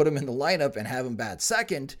I'm going to put him in the lineup and have him bat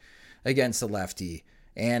second against the lefty.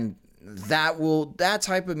 And that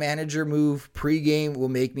type of manager move pregame will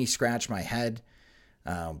make me scratch my head.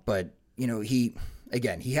 But he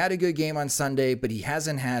had a good game on Sunday, but he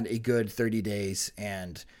hasn't had a good 30 days.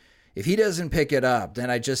 And if he doesn't pick it up, then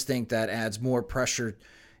I just think that adds more pressure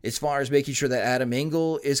as far as making sure that Adam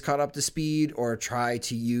Engel is caught up to speed, or try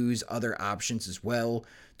to use other options as well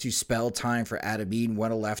to spell time for Adam Eaton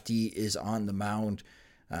when a lefty is on the mound.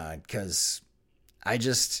 Because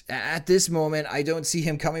at this moment, I don't see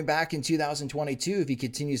him coming back in 2022 if he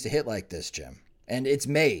continues to hit like this, Jim. And it's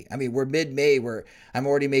May. I mean, we're mid-May where I'm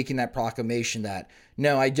already making that proclamation that,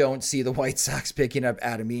 no, I don't see the White Sox picking up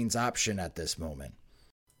Adam Eaton's option at this moment.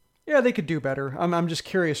 Yeah, they could do better. I'm just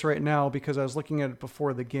curious right now because I was looking at it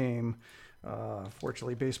before the game.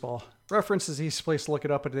 Fortunately, Baseball Reference is the easiest place to look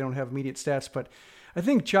it up, but they don't have immediate stats. But I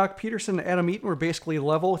think Jock Peterson and Adam Eaton were basically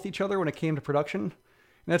level with each other when it came to production. And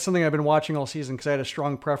that's something I've been watching all season because I had a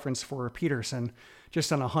strong preference for Peterson,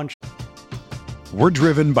 just on a hunch. We're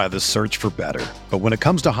driven by the search for better. But when it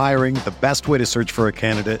comes to hiring, the best way to search for a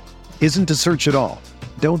candidate isn't to search at all.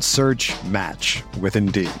 Don't search, match with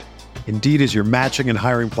Indeed. Indeed is your matching and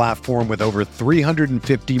hiring platform with over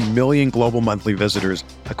 350 million global monthly visitors,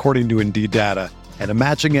 according to Indeed data, and a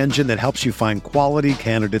matching engine that helps you find quality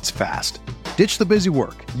candidates fast. Ditch the busy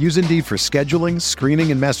work. Use Indeed for scheduling,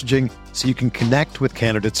 screening, and messaging so you can connect with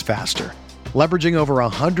candidates faster. Leveraging over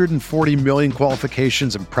 140 million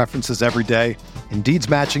qualifications and preferences every day, Indeed's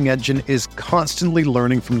matching engine is constantly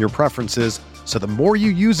learning from your preferences, so the more you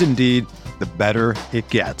use Indeed, the better it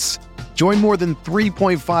gets. Join more than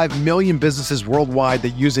 3.5 million businesses worldwide that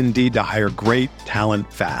use Indeed to hire great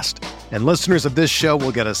talent fast. And listeners of this show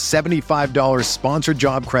will get a $75 sponsored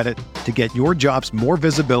job credit to get your jobs more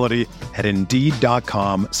visibility at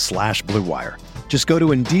Indeed.com/Blue Wire. Just go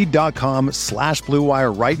to Indeed.com/Blue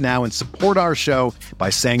Wire right now and support our show by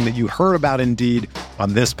saying that you heard about Indeed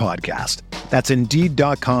on this podcast. That's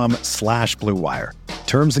Indeed.com/Blue Wire.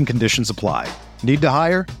 Terms and conditions apply. Need to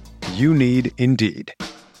hire? You need Indeed.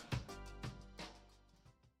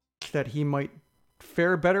 That he might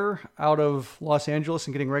fare better out of Los Angeles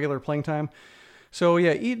and getting regular playing time. So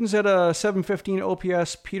yeah, Eaton's at a 715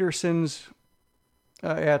 OPS, Peterson's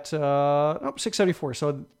at 674.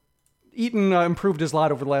 So Eaton improved his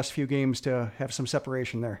lot over the last few games to have some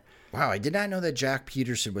separation there. Wow, I did not know that Jack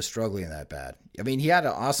Peterson was struggling that bad. I mean, he had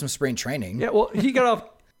an awesome spring training. Yeah, well, he got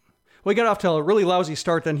off to a really lousy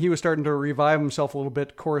start, then he was starting to revive himself a little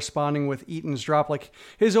bit, corresponding with Eaton's drop. Like,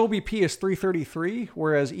 his OBP is 333,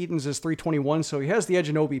 whereas Eaton's is 321, so he has the edge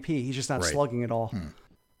in OBP. He's just not slugging at all.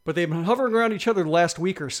 But they've been hovering around each other the last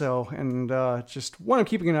week or so, and just one I'm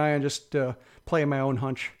keeping an eye on, just playing my own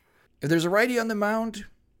hunch. If there's a righty on the mound,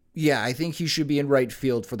 yeah, I think he should be in right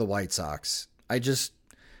field for the White Sox. I just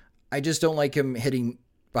don't like him hitting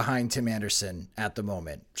behind Tim Anderson at the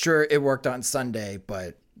moment. Sure, it worked on Sunday,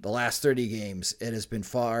 but the last 30 games, it has been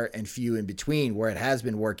far and few in between where it has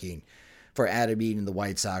been working for Adam Eaton and the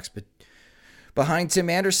White Sox, but behind Tim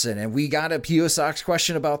Anderson. And we got a P.O. Sox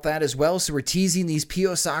question about that as well. So we're teasing these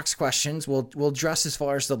P.O. Sox questions. We'll address as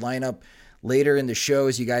far as the lineup later in the show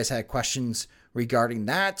as you guys had questions regarding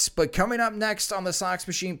that. But coming up next on the Sox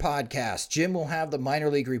Machine podcast, Jim will have the minor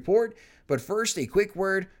league report. But first, a quick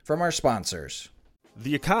word from our sponsors.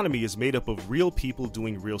 The economy is made up of real people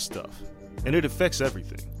doing real stuff, and it affects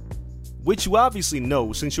everything, which you obviously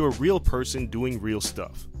know since you're a real person doing real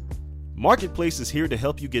stuff. Marketplace is here to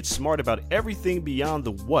help you get smart about everything beyond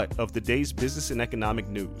the what of the day's business and economic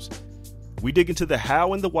news. We dig into the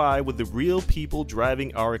how and the why with the real people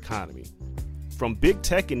driving our economy. From big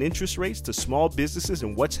tech and interest rates to small businesses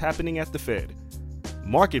and what's happening at the Fed,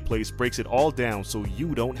 Marketplace breaks it all down so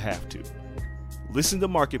you don't have to. Listen to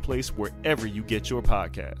Marketplace wherever you get your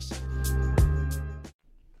podcasts.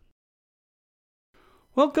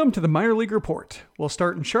 Welcome to the Minor League Report. We'll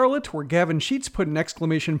start in Charlotte, where Gavin Sheets put an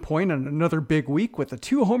exclamation point on another big week with a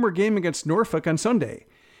 2-homer game against Norfolk on Sunday.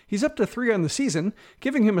 He's up to 3 on the season,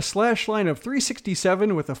 giving him a slash line of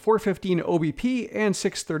 .367 with a .415 OBP and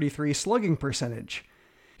 .633 slugging percentage.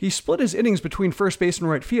 He split his innings between first base and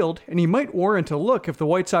right field, and he might warrant a look if the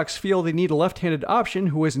White Sox feel they need a left-handed option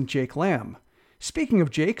who isn't Jake Lamb. Speaking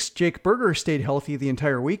of Jakes, Jake Burger stayed healthy the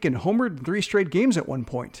entire week and homered in 3 straight games at one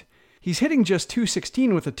point. He's hitting just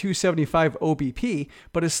 .216 with a .275 OBP,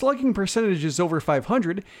 but his slugging percentage is over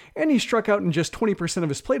 .500, and he struck out in just 20% of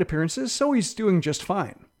his plate appearances, so he's doing just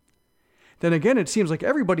fine. Then again, it seems like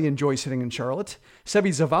everybody enjoys hitting in Charlotte. Sebi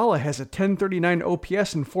Zavala has a .1039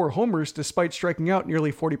 OPS and 4 homers despite striking out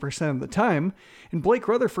nearly 40% of the time, and Blake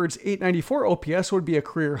Rutherford's .894 OPS would be a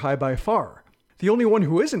career high by far. The only one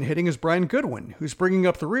who isn't hitting is Brian Goodwin, who's bringing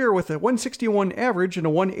up the rear with a .161 average and a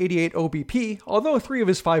 .188 OBP, although 3 of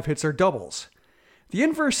his 5 hits are doubles. The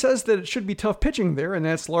inverse says that it should be tough pitching there, and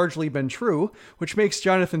that's largely been true, which makes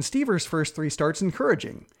Jonathan Stevers' first 3 starts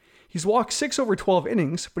encouraging. He's walked 6 over 12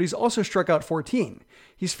 innings, but he's also struck out 14.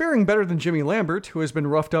 He's faring better than Jimmy Lambert, who has been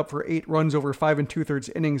roughed up for 8 runs over 5 2/3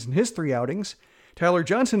 innings in his 3 outings. Tyler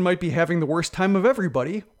Johnson might be having the worst time of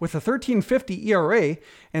everybody, with a 13.50 ERA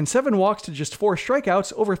and 7 walks to just 4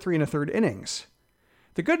 strikeouts over 3 1/3 innings.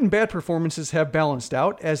 The good and bad performances have balanced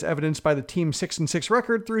out, as evidenced by the team's 6-6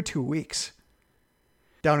 record through 2 weeks.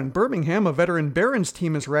 Down in Birmingham, a veteran Barons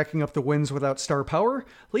team is racking up the wins without star power,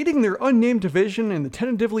 leading their unnamed division in the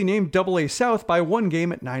tentatively named AA South by 1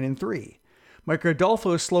 game at 9-3. Mike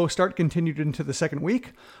Rodolfo's slow start continued into the second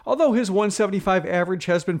week, although his .175 average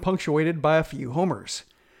has been punctuated by a few homers.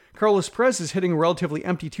 Carlos Perez is hitting a relatively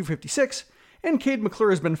empty .256, and Cade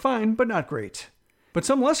McClure has been fine, but not great. But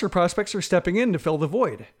some lesser prospects are stepping in to fill the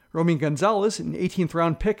void. Romy Gonzalez, an 18th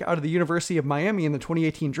round pick out of the University of Miami in the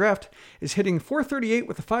 2018 draft, is hitting .438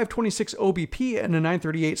 with a .526 OBP and a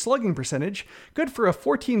 .938 slugging percentage, good for a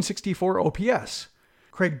 .1464 OPS.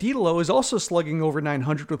 Craig Didolo is also slugging over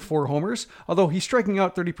 .900 with 4 homers, although he's striking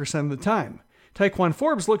out 30% of the time. Taekwon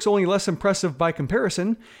Forbes looks only less impressive by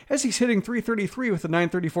comparison, as he's hitting .333 with a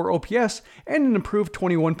 .934 OPS and an improved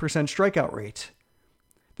 21% strikeout rate.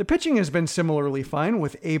 The pitching has been similarly fine,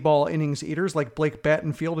 with A-ball innings eaters like Blake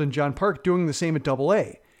Battenfield and John Park doing the same at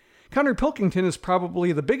AA. Connor Pilkington is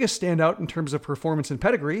probably the biggest standout in terms of performance and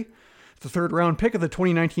pedigree. The 3rd-round pick of the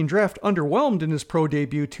 2019 draft underwhelmed in his pro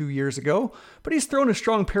debut 2 years ago, but he's thrown a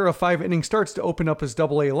strong pair of 5-inning starts to open up his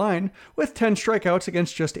AA line, with 10 strikeouts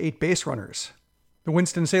against just 8 base runners. The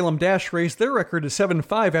Winston-Salem Dash raised their record to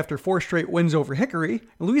 7-5 after 4 straight wins over Hickory,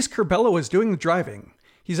 and Luis Curbelo is doing the driving.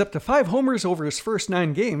 He's up to 5 homers over his first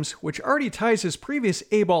 9 games, which already ties his previous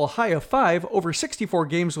A-ball high of 5 over 64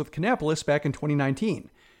 games with Kannapolis back in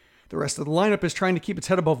 2019. The rest of the lineup is trying to keep its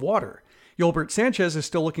head above water. Yolbert Sanchez is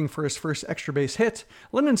still looking for his first extra base hit.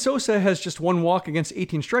 Lennon Sosa has just 1 walk against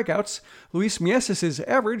 18 strikeouts. Luis Mieses'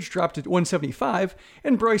 average dropped to .175,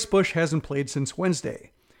 and Bryce Bush hasn't played since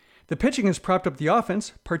Wednesday. The pitching has propped up the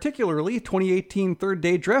offense, particularly 2018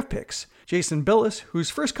 third-day draft picks. Jason Billis, whose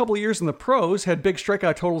first couple of years in the pros had big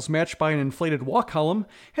strikeout totals matched by an inflated walk column,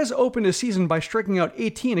 has opened his season by striking out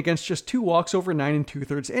 18 against just 2 walks over 9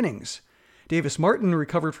 2/3 innings. Davis Martin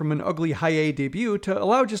recovered from an ugly high-A debut to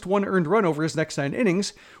allow just 1 earned run over his next 9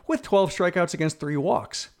 innings, with 12 strikeouts against 3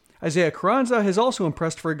 walks. Isaiah Carranza has also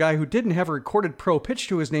impressed for a guy who didn't have a recorded pro pitch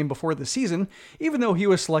to his name before the season, even though he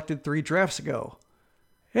was selected 3 drafts ago.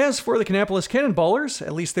 As for the Kannapolis Cannonballers,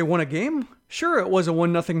 at least they won a game. Sure, it was a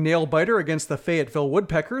 1-0 nail-biter against the Fayetteville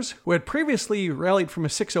Woodpeckers, who had previously rallied from a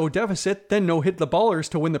 6-0 deficit, then no-hit the Ballers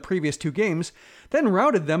to win the previous 2 games, then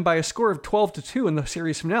routed them by a score of 12-2 in the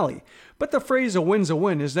series finale. But the phrase "a win's a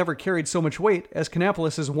win" has never carried so much weight, as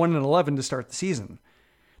Kannapolis is 1-11 to start the season.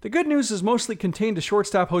 The good news is mostly contained to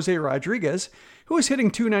shortstop Jose Rodriguez, who is hitting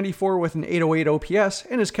 .294 with an .808 OPS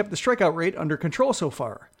and has kept the strikeout rate under control so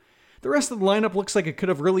far. The rest of the lineup looks like it could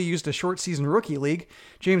have really used a short-season rookie league.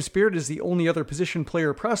 James Beard is the only other position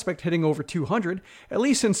player prospect hitting over 200, at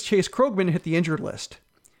least since Chase Krogman hit the injured list.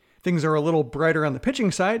 Things are a little brighter on the pitching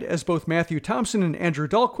side, as both Matthew Thompson and Andrew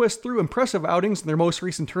Dahlquist threw impressive outings in their most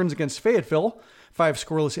recent turns against Fayetteville. 5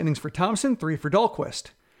 scoreless innings for Thompson, 3 for Dahlquist.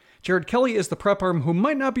 Jared Kelly is the prep arm who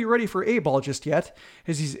might not be ready for A-ball just yet,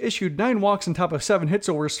 as he's issued 9 walks on top of 7 hits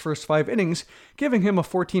over his first 5 innings, giving him a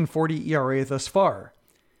 14.40 ERA thus far.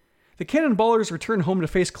 The Cannonballers return home to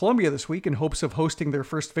face Columbia this week in hopes of hosting their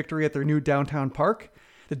first victory at their new downtown park.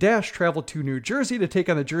 The Dash traveled to New Jersey to take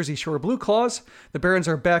on the Jersey Shore Blue Claws. The Barons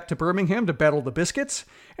are back to Birmingham to battle the Biscuits,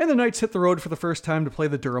 and the Knights hit the road for the first time to play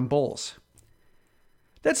the Durham Bulls.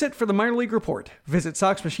 That's it for the Minor League Report. Visit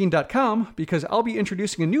SoxMachine.com because I'll be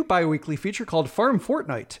introducing a new bi-weekly feature called Farm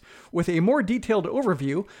Fortnight with a more detailed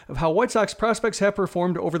overview of how White Sox prospects have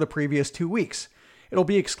performed over the previous 2 weeks. It'll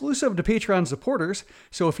be exclusive to Patreon supporters,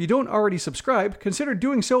 so if you don't already subscribe, consider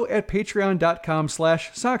doing so at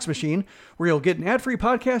patreon.com/SoxMachine, where you'll get an ad-free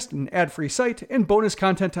podcast, an ad-free site, and bonus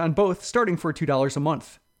content on both starting for $2 a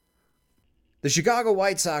month. The Chicago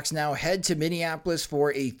White Sox now head to Minneapolis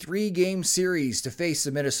for a 3-game series to face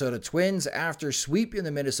the Minnesota Twins after sweeping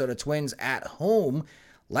the Minnesota Twins at home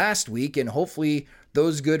last week, and hopefully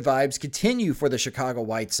those good vibes continue for the Chicago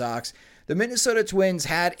White Sox. The Minnesota Twins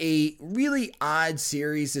had a really odd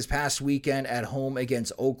series this past weekend at home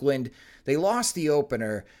against Oakland. They lost the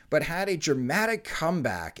opener, but had a dramatic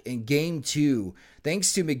comeback in Game 2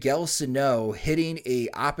 thanks to Miguel Sano hitting a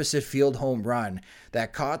opposite field home run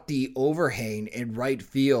that caught the overhang in right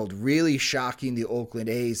field, really shocking the Oakland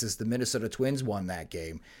A's as the Minnesota Twins won that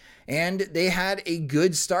game. And they had a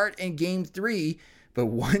good start in Game 3, but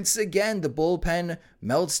once again, the bullpen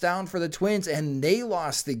melts down for the Twins, and they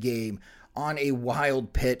lost the game on a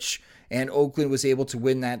wild pitch, and Oakland was able to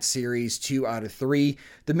win that series 2 out of 3.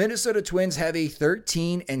 The Minnesota Twins have a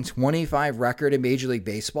 13-25 record in Major League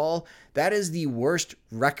Baseball. That is the worst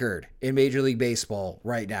record in Major League Baseball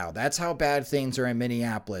right now. That's how bad things are in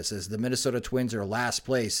Minneapolis, as the Minnesota Twins are last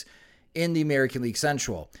place in the American League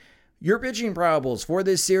Central. Your pitching probables for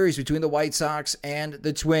this series between the White Sox and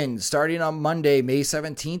the Twins, starting on Monday, May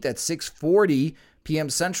 17th at 6:40 p.m.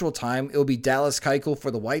 Central Time. It'll be Dallas Keuchel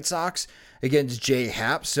for the White Sox against Jay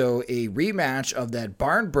Happ. So a rematch of that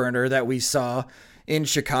barn burner that we saw in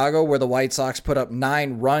Chicago, where the White Sox put up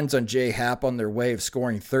 9 runs on Jay Happ on their way of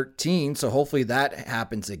scoring 13. So hopefully that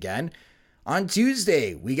happens again. On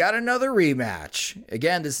Tuesday, we got another rematch.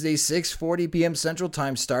 Again, this is a 6:40 p.m. Central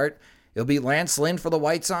Time start. It'll be Lance Lynn for the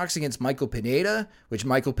White Sox against Michael Pineda, which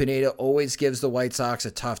Michael Pineda always gives the White Sox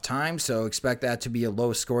a tough time, so expect that to be a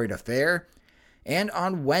low-scoring affair. And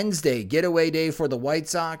on Wednesday, getaway day for the White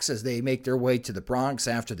Sox as they make their way to the Bronx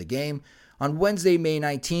after the game. On Wednesday, May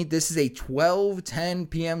 19th, this is a 12:10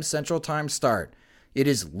 p.m. Central Time start. It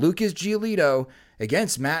is Lucas Giolito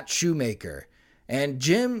against Matt Shoemaker. And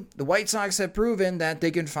Jim, the White Sox have proven that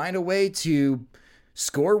they can find a way to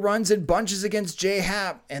score runs in bunches against Jay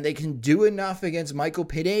Happ, and they can do enough against Michael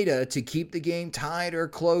Pineda to keep the game tied or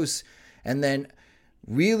close, and then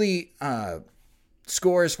really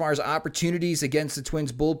score as far as opportunities against the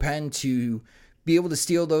Twins bullpen to be able to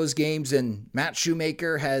steal those games. And Matt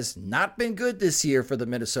Shoemaker has not been good this year for the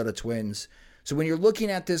Minnesota Twins. So when you're looking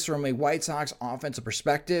at this from a White Sox offensive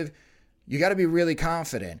perspective, you got to be really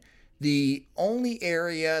confident. The only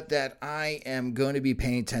area that I am going to be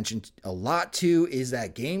paying attention a lot to is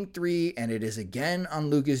that Game 3, and it is again on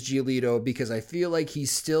Lucas Giolito, because I feel like he's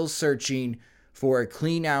still searching for a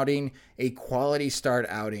clean outing, a quality start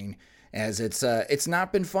outing, as it's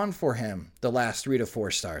not been fun for him the last 3 to 4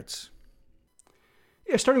 starts.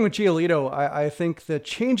 Yeah, starting with Giolito, I think the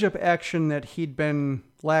changeup action that he'd been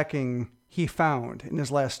lacking, he found in his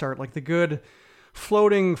last start, like the good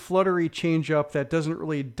floating, fluttery changeup that doesn't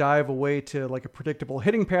really dive away to like a predictable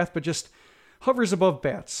hitting path, but just hovers above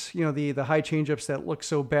bats. You know, the high changeups that looked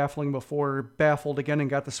so baffling before, baffled again and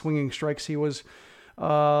got the swinging strikes he was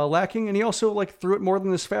lacking. And he also like threw it more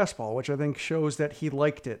than his fastball, which I think shows that he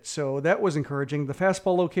liked it. So that was encouraging. The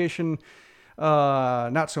fastball location,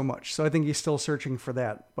 not so much. So I think he's still searching for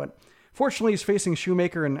that. But fortunately, he's facing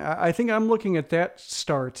Shoemaker, and I think I'm looking at that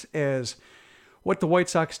start as what the White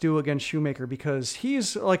Sox do against Shoemaker, because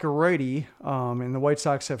he's like a righty, and the White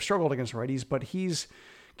Sox have struggled against righties, but he's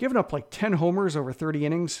given up like 10 homers over 30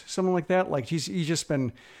 innings, something like that. Like he's just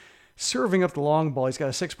been serving up the long ball. He's got a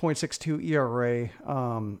 6.62 ERA,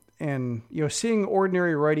 and you know, seeing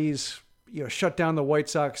ordinary righties shut down the White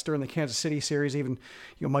Sox during the Kansas City series. Even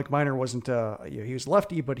Mike Minor wasn't he was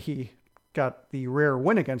lefty, but he got the rare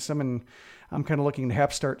win against them, and I'm kind of looking to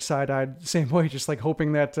Happ start side-eyed the same way, just like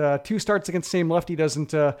hoping that 2 starts against the same lefty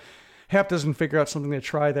Happ doesn't figure out something to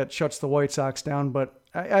try that shuts the White Sox down. But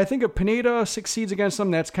I think if Pineda succeeds against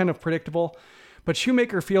them, that's kind of predictable. But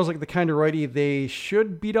Shoemaker feels like the kind of righty they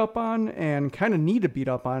should beat up on and kind of need to beat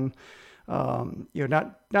up on.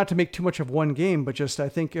 Not to make too much of one game, but just I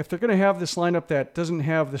think if they're going to have this lineup that doesn't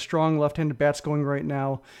have the strong left-handed bats going right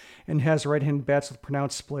now and has right-handed bats with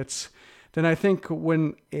pronounced splits, then I think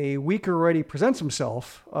when a weaker righty presents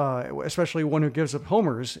himself, especially one who gives up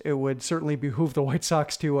homers, it would certainly behoove the White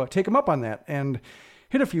Sox to take him up on that and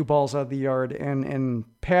hit a few balls out of the yard and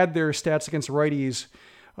pad their stats against righties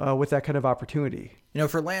with that kind of opportunity.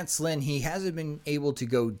 For Lance Lynn, he hasn't been able to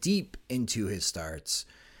go deep into his starts.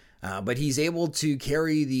 but he's able to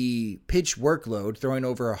carry the pitch workload, throwing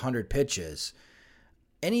over 100 pitches.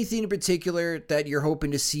 Anything in particular that you're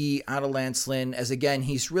hoping to see out of Lance Lynn, as again,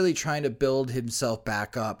 he's really trying to build himself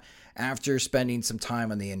back up after spending some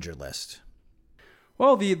time on the injured list?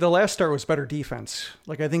 Well, the last start was better defense.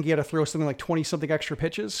 Like, I think he had to throw something like 20-something extra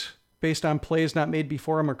pitches based on plays not made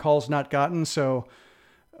before him or calls not gotten. So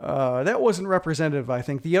that wasn't representative, I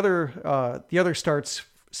think. The other starts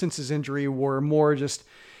since his injury were more just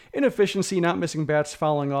inefficiency, not missing bats,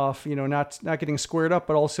 fouling off, not getting squared up,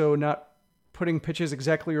 but also not putting pitches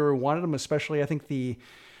exactly where we wanted them, especially I think the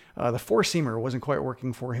four-seamer wasn't quite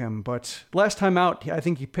working for him. But last time out, I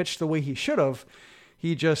think he pitched the way he should have.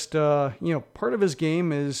 He just, part of his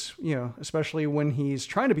game is, especially when he's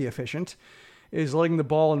trying to be efficient, is letting the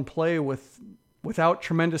ball in play without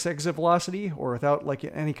tremendous exit velocity or without like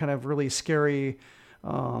any kind of really scary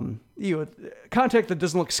contact that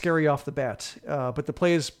doesn't look scary off the bat. But the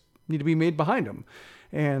plays need to be made behind him.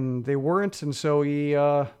 And they weren't, and so he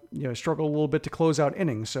struggled a little bit to close out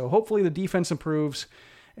innings. So hopefully the defense improves,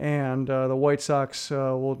 and the White Sox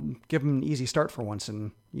will give him an easy start for once,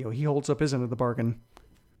 and he holds up his end of the bargain.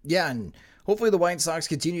 Yeah, and hopefully the White Sox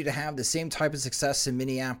continue to have the same type of success in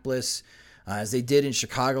Minneapolis as they did in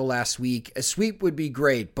Chicago last week. A sweep would be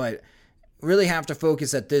great, but really have to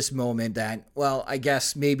focus at this moment that, well, I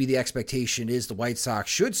guess maybe the expectation is the White Sox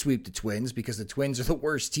should sweep the Twins because the Twins are the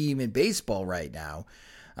worst team in baseball right now.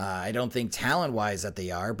 I don't think talent-wise that they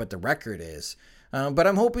are, but the record is. But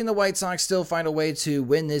I'm hoping the White Sox still find a way to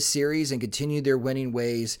win this series and continue their winning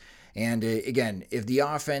ways. And again, if the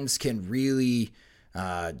offense can really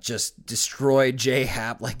just destroy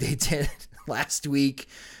J-Happ like they did last week,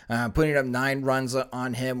 putting up 9 runs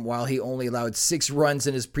on him while he only allowed 6 runs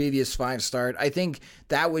in his previous 5 start. I think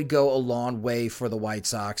that would go a long way for the White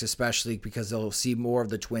Sox, especially because they'll see more of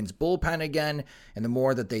the Twins bullpen again, and the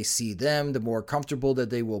more that they see them, the more comfortable that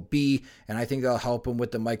they will be, and I think they'll help them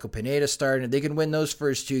with the Michael Pineda start, and if they can win those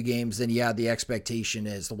first 2 games, then yeah, the expectation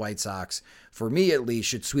is the White Sox, for me at least,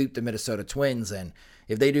 should sweep the Minnesota Twins, and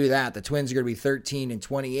if they do that, the Twins are going to be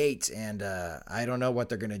 13-28, and I don't know what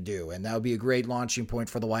they're going to do. And that would be a great launching point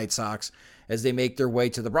for the White Sox as they make their way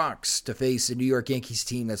to the Bronx to face a New York Yankees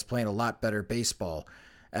team that's playing a lot better baseball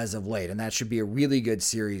as of late. And that should be a really good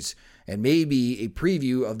series and maybe a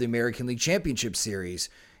preview of the American League Championship Series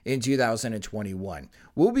in 2021.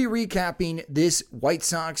 We'll be recapping this White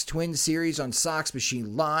Sox Twins series on Sox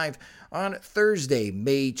Machine Live on Thursday,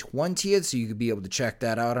 May 20th. So you could be able to check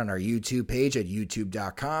that out on our YouTube page at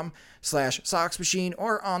youtube.com/SoxMachine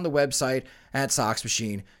or on the website at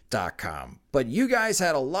SoxMachine.com. But you guys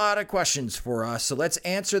had a lot of questions for us, so let's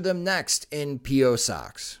answer them next in PO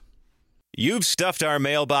Sox. You've stuffed our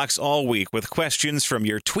mailbox all week with questions from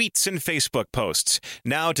your tweets and Facebook posts.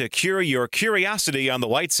 Now to cure your curiosity on the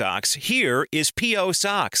White Sox, here is P.O.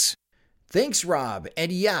 Sox. Thanks, Rob.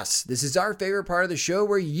 And yes, this is our favorite part of the show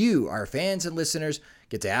where you, our fans and listeners,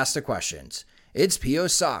 get to ask the questions. It's P.O.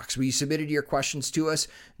 Sox, where you submitted your questions to us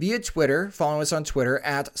via Twitter. Follow us on Twitter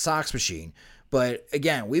at SoxMachine. But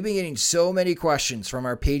again, we've been getting so many questions from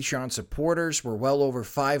our Patreon supporters. We're well over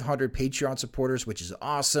 500 Patreon supporters, which is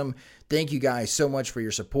awesome. Thank you guys so much for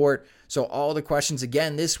your support. So all the questions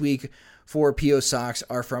again this week for PO Sox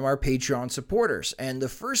are from our Patreon supporters. And the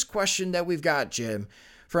first question that we've got, Jim,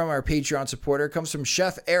 from our Patreon supporter comes from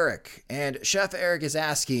Chef Eric. And Chef Eric is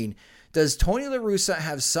asking, does Tony La Russa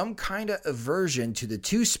have some kind of aversion to the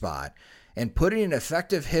 2 spot and putting an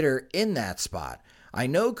effective hitter in that spot? I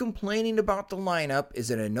know complaining about the lineup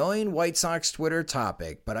is an annoying White Sox Twitter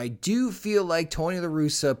topic, but I do feel like Tony La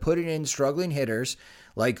Russa putting in struggling hitters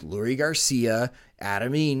like Lurie Garcia,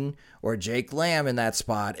 Adam Eaton, or Jake Lamb in that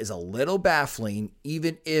spot is a little baffling,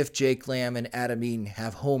 even if Jake Lamb and Adam Eaton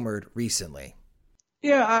have homered recently.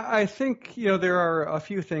 Yeah, I think, there are a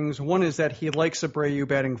few things. One is that he likes Abreu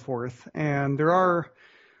batting fourth, and there are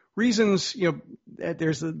reasons,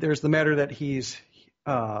 there's the matter that he's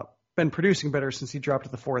been producing better since he dropped to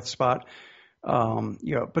the 4th spot.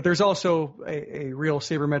 But there's also a real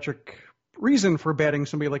sabermetric reason for batting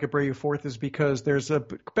somebody like Abreu 4th is because there's a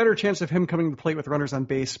better chance of him coming to the plate with runners on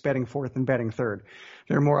base batting 4th than batting 3rd.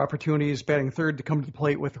 There are more opportunities batting 3rd to come to the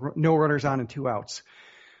plate with no runners on and 2 outs.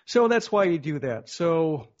 So that's why you do that.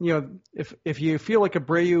 So, if you feel like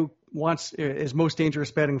Abreu is most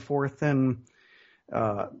dangerous batting 4th, then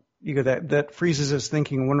that freezes his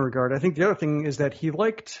thinking in one regard. I think the other thing is that he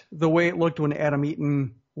liked the way it looked when Adam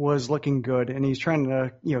Eaton was looking good, and he's trying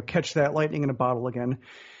to catch that lightning in a bottle again.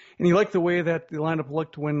 And he liked the way that the lineup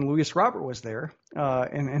looked when Luis Robert was there.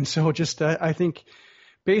 And so just I think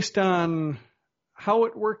based on how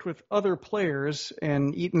it worked with other players,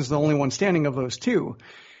 and Eaton's the only one standing of those 2,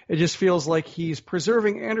 it just feels like he's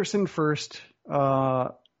preserving Anderson first,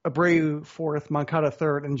 Abreu fourth, Moncada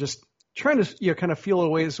third, and just trying to kind of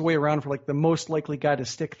feel his way around for like the most likely guy to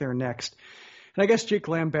stick there next. And I guess Jake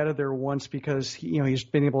Lamb batted there once because he's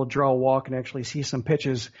been able to draw a walk and actually see some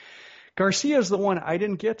pitches. Garcia is the one I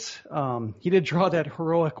didn't get. He did draw that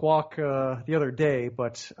heroic walk the other day,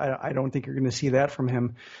 but I don't think you're going to see that from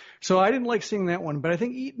him. So I didn't like seeing that one. But I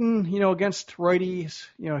think Eaton, against righties,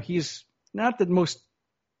 he's not the most,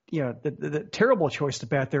 the terrible choice to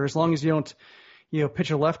bat there as long as you don't,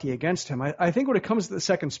 pitch a lefty against him. I think when it comes to the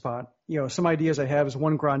second spot, some ideas I have is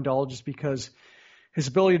one Grandal, just because his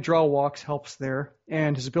ability to draw walks helps there,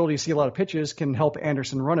 and his ability to see a lot of pitches can help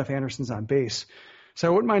Anderson run if Anderson's on base. So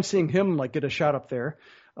I wouldn't mind seeing him get a shot up there.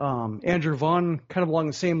 Andrew Vaughn, kind of along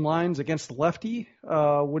the same lines against the lefty,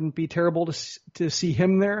 wouldn't be terrible to see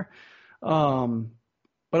him there. But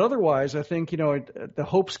otherwise, I think the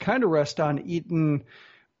hopes kind of rest on Eaton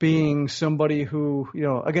being somebody who,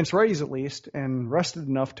 against righties at least, and rested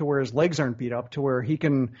enough to where his legs aren't beat up, to where he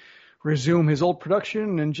can resume his old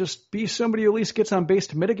production and just be somebody who at least gets on base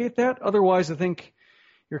to mitigate that. Otherwise, I think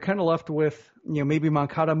you're kind of left with, maybe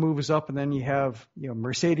Moncada moves up and then you have,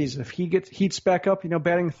 Mercedes, if he heats back up,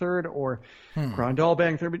 batting third, or Grandal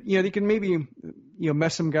batting third. But, you can maybe,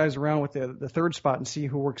 mess some guys around with the third spot and see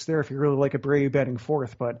who works there if you really like Abreu batting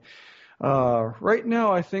fourth. But right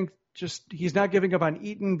now, I think just he's not giving up on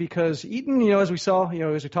Eaton, because Eaton, as we saw,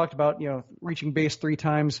 as we talked about, reaching base 3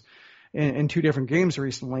 times in 2 different games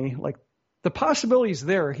recently, like the possibility's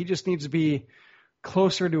there. He just needs to be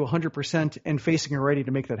closer to 100% and facing a righty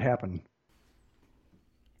to make that happen.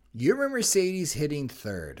 You're Mercedes hitting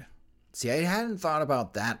third. See, I hadn't thought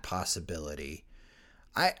about that possibility.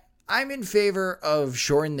 I'm in favor of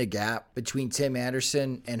shortening the gap between Tim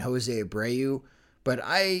Anderson and Jose Abreu, but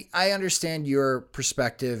I understand your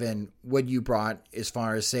perspective and what you brought as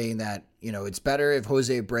far as saying that, it's better if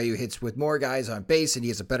Jose Abreu hits with more guys on base and he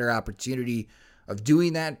has a better opportunity of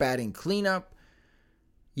doing that, batting cleanup.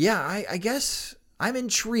 Yeah, I guess I'm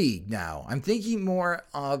intrigued now. I'm thinking more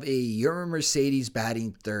of a Yermin Mercedes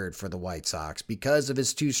batting third for the White Sox because of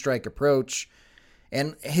his 2-strike approach,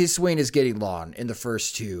 and his swing is getting long in the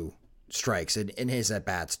first 2 strikes in his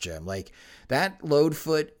at-bats, Jim. Like, that load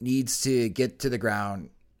foot needs to get to the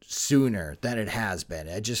ground sooner than it has been.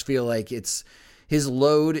 I just feel like his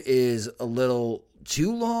load is a little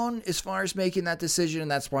too long as far as making that decision,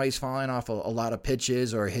 and that's why he's falling off a lot of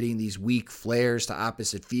pitches or hitting these weak flares to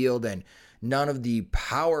opposite field, and none of the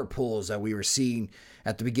power pulls that we were seeing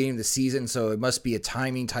at the beginning of the season. So it must be a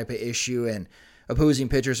timing type of issue, and opposing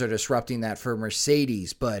pitchers are disrupting that for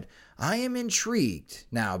Mercedes. But I am intrigued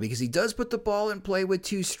now because he does put the ball in play with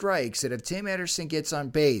 2 strikes, and if Tim Anderson gets on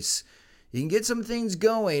base, you can get some things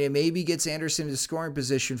going and maybe gets Anderson to scoring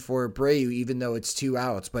position for Abreu, even though it's 2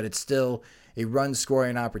 outs, but it's still a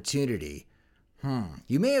run-scoring opportunity.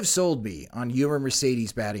 You may have sold me on Yermin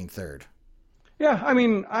Mercedes batting third. Yeah, I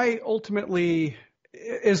mean, I ultimately,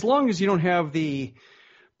 as long as you don't have the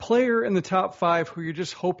player in the top 5 who you're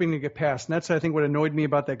just hoping to get past, and that's, I think, what annoyed me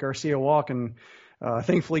about that Garcia walk, and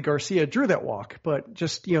thankfully Garcia drew that walk. But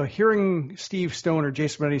just, hearing Steve Stone or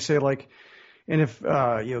Jason Benetti say, and if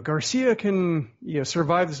Garcia can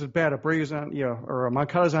survive this at bat, Abreu's on or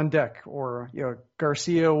Moncada's on deck, or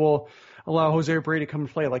Garcia will allow Jose Abreu to come and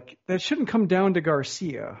play. Like, that shouldn't come down to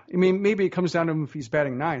Garcia. I mean, maybe it comes down to him if he's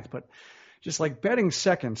batting 9th, but just like batting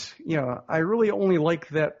second, I really only like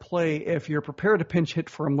that play if you're prepared to pinch hit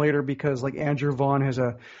for him later, because like Andrew Vaughn has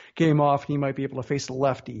a game off and he might be able to face the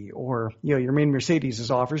lefty, or your main Mercedes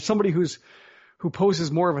is off, or somebody who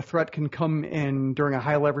poses more of a threat can come in during a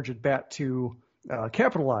high leverage at bat to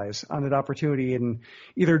capitalize on that opportunity and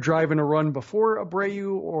either drive in a run before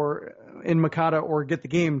Abreu or in Moncada, or get the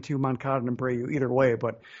game to Moncada and Abreu, either way.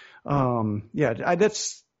 But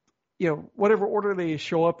that's, whatever order they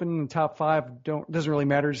show up in the top 5 doesn't really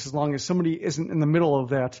matter, just as long as somebody isn't in the middle of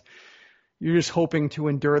that. You're just hoping to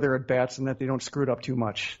endure their at bats and that they don't screw it up too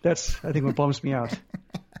much. That's, I think, what bums me out.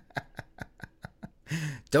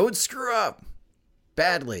 Don't screw up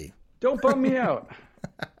badly. Don't bum me out.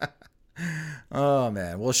 Oh,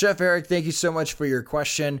 man. Well, Chef Eric, thank you so much for your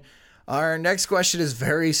question. Our next question is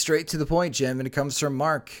very straight to the point, Jim, and it comes from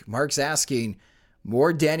Mark. Mark's asking,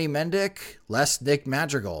 more Danny Mendick, less Nick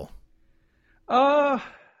Madrigal?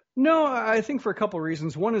 No, I think for a couple of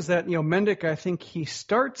reasons. One is that, Mendick, I think he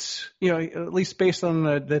starts, at least based on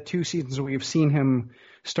the 2 seasons we've seen him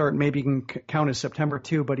start, maybe you can count as September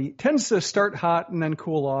too, but he tends to start hot and then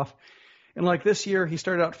cool off. And like this year, he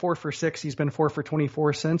started out 4 for 6. He's been 4 for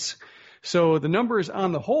 24 since. So the numbers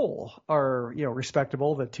on the whole are,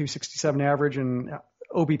 respectable, the 267 average and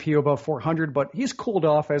OBP above 400, but he's cooled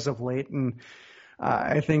off as of late. And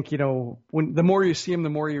I think, when the more you see him, the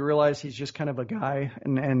more you realize he's just kind of a guy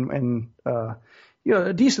and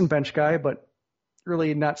a decent bench guy, but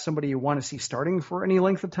really not somebody you want to see starting for any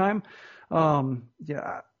length of time. I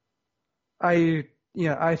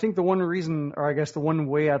think the one reason, or I guess the one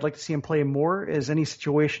way I'd like to see him play more is any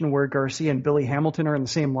situation where Garcia and Billy Hamilton are in the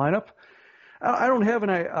same lineup. I don't have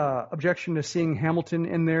an objection to seeing Hamilton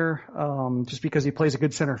in there just because he plays a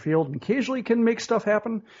good center field and occasionally can make stuff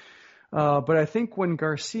happen. But I think when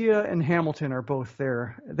Garcia and Hamilton are both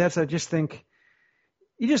there, I just think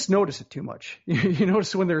you just notice it too much. You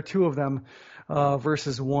notice when there are two of them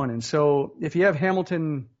versus one. And so if you have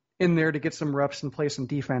Hamilton in there to get some reps and play some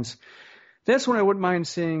defense, that's when I wouldn't mind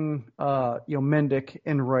seeing, Mendick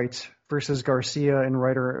in right versus Garcia in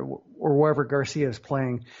right or wherever Garcia is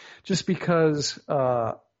playing, just because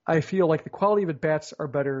I feel like the quality of at bats are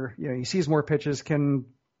better. He sees more pitches,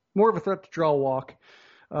 more of a threat to draw a walk.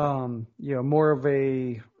 More of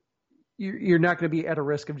a, you're not going to be at a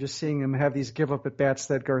risk of just seeing him have these give up at bats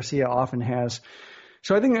that Garcia often has.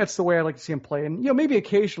 So I think that's the way I like to see him play. And, maybe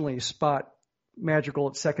occasionally spot Madrigal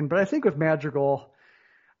at second, but I think with Madrigal,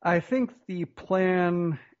 I think the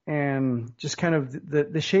plan and just kind of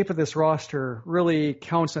the shape of this roster really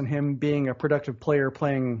counts on him being a productive player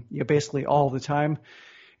playing basically all the time.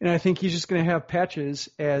 And I think he's just going to have patches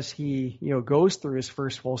as he goes through his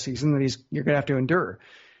first full season that you're going to have to endure.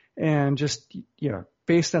 And just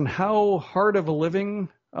based on how hard of a living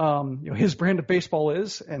his brand of baseball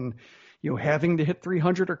is, and having to hit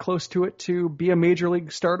 300 or close to it to be a major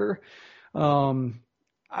league starter,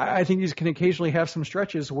 I think he's can occasionally have some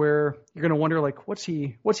stretches where you're going to wonder, like, what's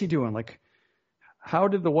he doing? Like, how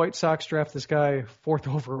did the White Sox draft this guy 4th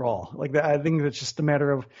overall? Like that, I think that's just a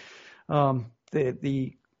matter of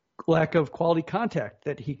the lack of quality contact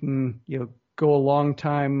that he can go a long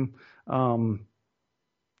time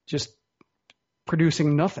just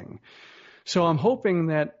producing nothing. So I'm hoping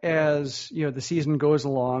that as the season goes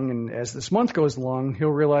along and as this month goes along, he'll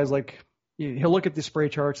realize, like, he'll look at the spray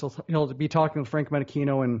charts. He'll be talking with Frank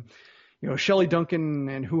Menachino and Shelley Duncan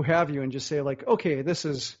and who have you, and just say, like, okay, this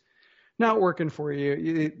is not working for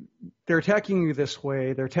you. They're attacking you this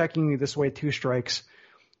way. They're attacking you this way. 2 strikes.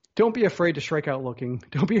 Don't be afraid to strike out looking.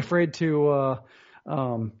 Don't be afraid to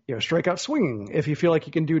strike out swinging. If you feel like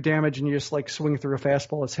you can do damage and you just like swing through a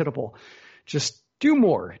fastball, it's hittable. Just do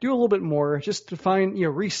more. Do a little bit more, just to find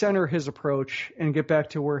recenter his approach and get back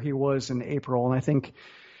to where he was in April. And I think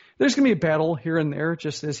there's going to be a battle here and there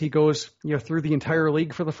just as he goes through the entire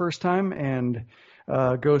league for the first time and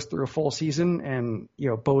goes through a full season and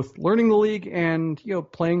both learning the league and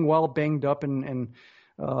playing while banged up and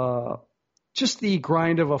just the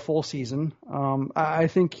grind of a full season. I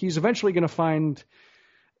think he's eventually going to find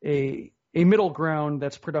a middle ground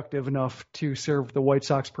that's productive enough to serve the White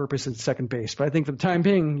Sox purpose at second base. But I think for the time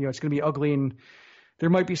being, it's going to be ugly, and there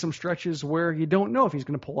might be some stretches where you don't know if he's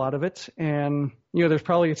going to pull out of it. And, there's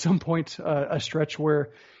probably at some point a stretch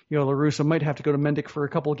where, La Russa might have to go to Mendick for a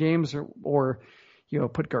couple of games or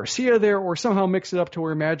put Garcia there or somehow mix it up to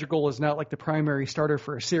where Madrigal is not like the primary starter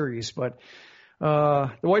for a series. But the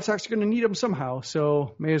White Sox are going to need him somehow.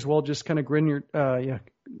 So may as well just kind of grin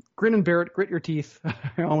and bear it, grit your teeth.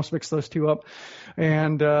 I almost mixed those two up,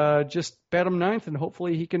 and just bat him 9th, and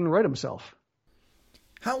hopefully he can right himself.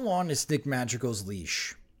 How long is Nick Madrigal's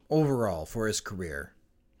leash overall for his career?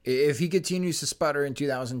 If he continues to sputter in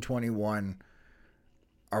 2021,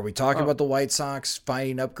 are we talking about the White Sox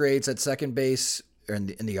finding upgrades at second base in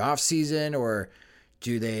the offseason, or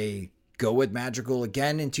do they go with Madrigal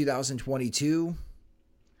again in 2022?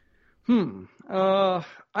 I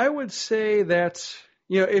would say that,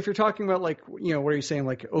 if you're talking about like, what are you saying?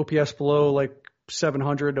 Like OPS below like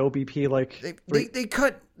 700, OBP, like they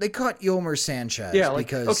cut Yolmer Sanchez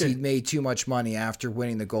because he made too much money after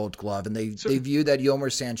winning the Gold Glove, and they viewed that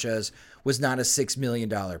Yolmer Sanchez was not a $6 million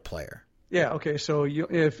player. Yeah. Okay. So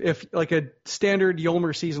if like a standard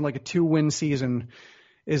Yolmer season, like a 2-win season,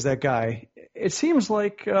 is that guy? It seems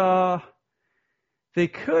like they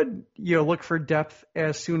could look for depth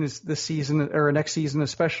as soon as this season or next season,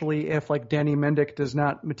 especially if like Danny Mendick does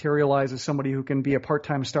not materialize as somebody who can be a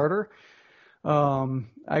part-time starter.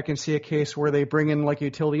 I can see a case where they bring in like a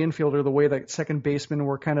utility infielder the way that second basemen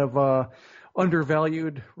were kind of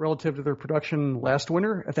undervalued relative to their production last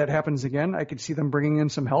winter. If that happens again, I could see them bringing in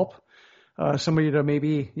some help, somebody to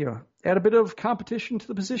maybe add a bit of competition to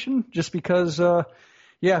the position, just because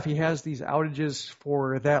if he has these outages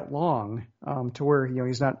for that long, to where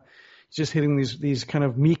he's just hitting these kind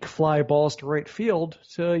of meek fly balls to right field,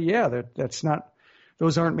 so that's not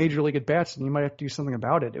those aren't major league at bats, and you might have to do something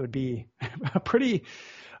about it. It would be a pretty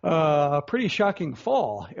shocking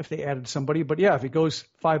fall if they added somebody. But yeah, if it goes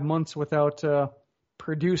 5 months without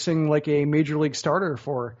producing like a major league starter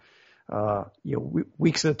for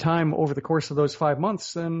weeks at a time over the course of those 5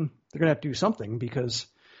 months, then they're gonna have to do something because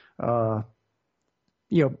both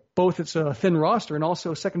it's a thin roster and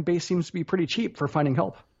also second base seems to be pretty cheap for finding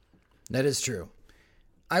help. That is true.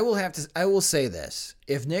 I will say this.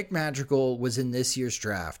 If Nick Madrigal was in this year's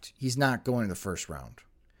draft, he's not going in the first round.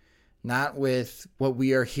 Not with what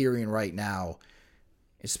we are hearing right now,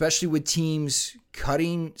 especially with teams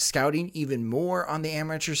scouting even more on the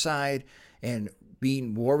amateur side and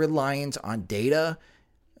being more reliant on data.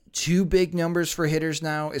 2 big numbers for hitters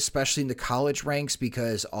now, especially in the college ranks,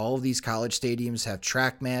 because all of these college stadiums have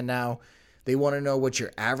TrackMan now. They want to know what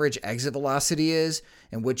your average exit velocity is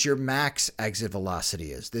and what your max exit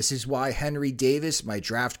velocity is. This is why Henry Davis, my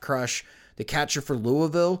draft crush, the catcher for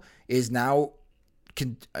Louisville, is now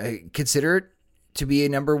considered to be a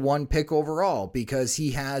number 1 pick overall because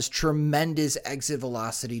he has tremendous exit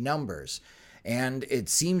velocity numbers. And it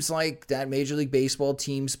seems like that Major League Baseball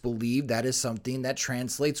teams believe that is something that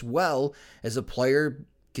translates well as a player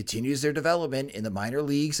continues their development in the minor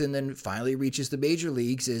leagues and then finally reaches the major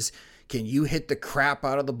leagues is, can you hit the crap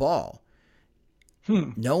out of the ball?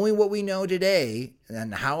 Knowing what we know today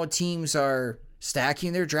and how teams are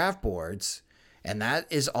stacking their draft boards, and that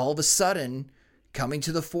is all of a sudden coming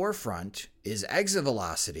to the forefront, is exit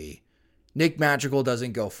velocity. Nick Madrigal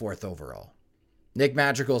doesn't go 4th overall. Nick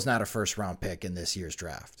Madrigal is not a first-round pick in this year's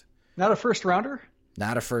draft. Not a first-rounder?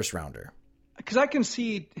 Not a first-rounder. Because I can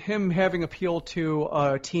see him having appeal to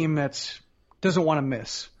a team that doesn't want to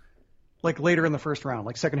miss, like later in the first round,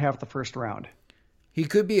 like second half of the first round. He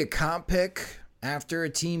could be a comp pick after a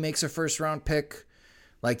team makes a first-round pick.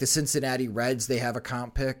 Like the Cincinnati Reds, they have a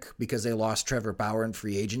comp pick because they lost Trevor Bauer in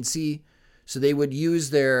free agency. So they would use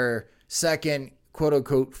their second,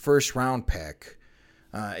 quote-unquote, first-round pick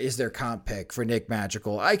is their comp pick for Nick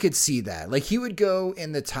Madrigal. I could see that. Like he would go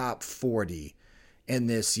in the top 40 in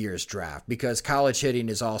this year's draft because college hitting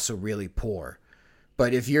is also really poor.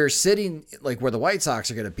 But if you're sitting like where the White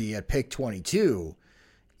Sox are going to be at pick 22,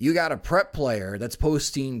 you got a prep player that's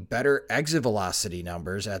posting better exit velocity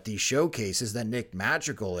numbers at these showcases than Nick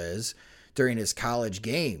Madrigal is during his college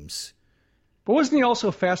games. But wasn't he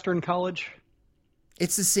also faster in college?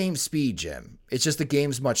 It's the same speed, Jim. It's just the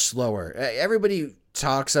game's much slower. Everybody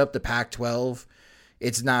talks up the Pac-12.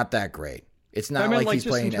 It's not that great. It's not like he's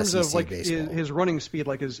playing SEC baseball. In terms of like his running speed,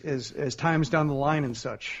 like as times down the line and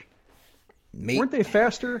such. Weren't they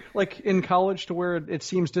faster like in college to where it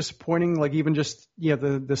seems disappointing? Like even just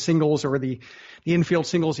the singles or the infield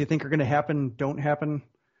singles you think are going to happen don't happen.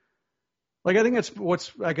 Like I think that's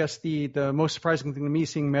what's I guess the most surprising thing to me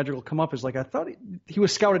seeing Madrigal come up is like I thought he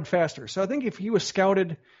was scouted faster. So I think if he was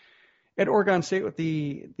scouted at Oregon State with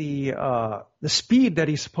the speed that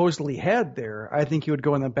he supposedly had there, I think he would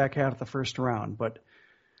go in the back half of the first round. But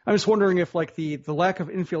I'm just wondering if like the lack of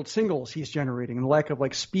infield singles he's generating and the lack of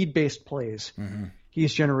like speed-based plays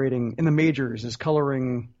he's generating in the majors is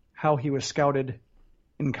coloring how he was scouted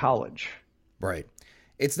in college. Right.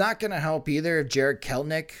 It's not going to help either if Jared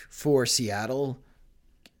Kelenic for Seattle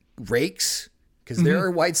rakes, because there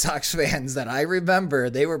are White Sox fans that I remember,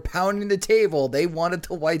 they were pounding the table. They wanted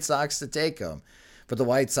the White Sox to take him, but the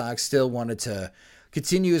White Sox still wanted to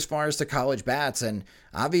continue as far as the college bats. And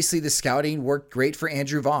obviously the scouting worked great for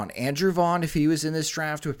Andrew Vaughn. Andrew Vaughn, if he was in this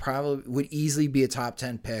draft, would easily be a top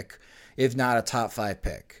 10 pick, if not a top 5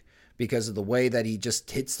 pick, because of the way that he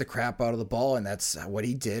just hits the crap out of the ball. And that's what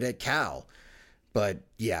he did at Cal. But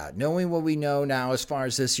yeah, knowing what we know now as far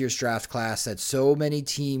as this year's draft class, that so many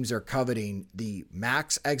teams are coveting the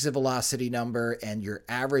max exit velocity number and your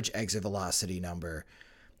average exit velocity number,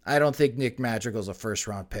 I don't think Nick Madrigal's a first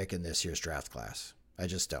round pick in this year's draft class. I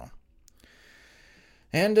just don't.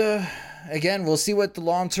 And again, we'll see what the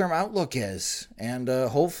long-term outlook is. And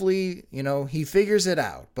hopefully, he figures it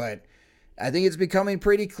out. But I think it's becoming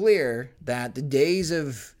pretty clear that the days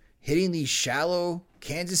of hitting these shallow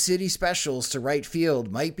Kansas City specials to right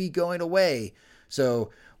field might be going away. So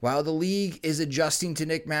while the league is adjusting to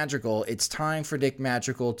Nick Madrigal, it's time for Nick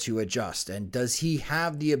Madrigal to adjust. And does he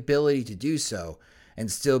have the ability to do so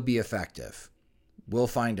and still be effective? We'll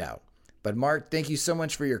find out. But Mark, thank you so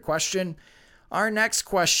much for your question. Our next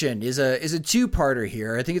question is a two-parter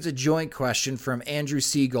here. I think it's a joint question from Andrew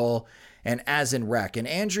Siegel and As in Rec. And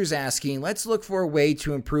Andrew's asking, let's look for a way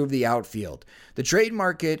to improve the outfield. The trade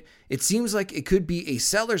market, it seems like it could be a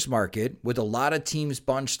seller's market with a lot of teams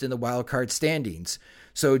bunched in the wild card standings.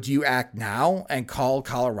 So do you act now and call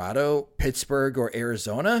Colorado, Pittsburgh, or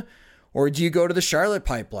Arizona? Or do you go to the Charlotte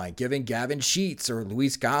pipeline, giving Gavin Sheets or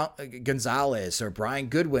Luis Gonzalez or Brian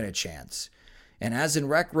Goodwin a chance? And as in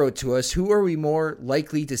Rec wrote to us, who are we more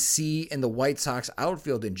likely to see in the White Sox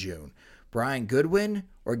outfield in June? Brian Goodwin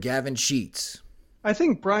or Gavin Sheets? I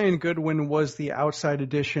think Brian Goodwin was the outside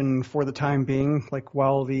addition for the time being, like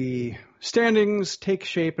while the standings take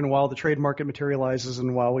shape and while the trade market materializes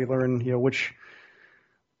and while we learn, which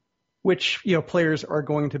players are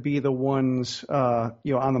going to be the ones, on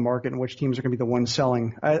the market and which teams are going to be the ones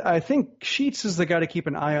selling. I think Sheets is the guy to keep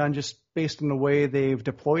an eye on just based on the way they've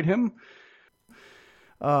deployed him.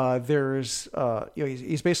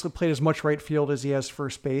 He's basically played as much right field as he has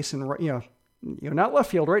first base and, not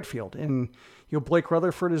left field, right field. And, Blake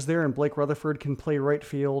Rutherford is there and Blake Rutherford can play right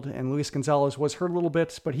field and Luis Gonzalez was hurt a little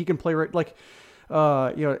bit, but he can play right,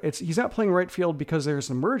 he's not playing right field because there's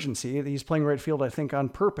an emergency. He's playing right field, I think, on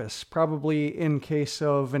purpose, probably in case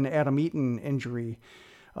of an Adam Eaton injury,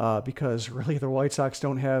 because really the White Sox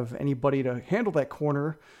don't have anybody to handle that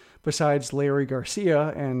corner besides Larry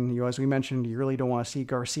Garcia. And, as we mentioned, you really don't want to see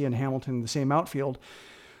Garcia and Hamilton in the same outfield.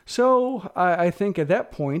 So I think at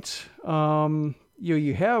that point,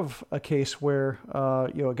 you have a case where,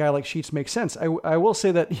 a guy like Sheets makes sense. I will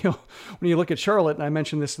say that, when you look at Charlotte, and I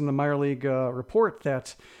mentioned this in the minor league report,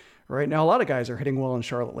 that right now a lot of guys are hitting well in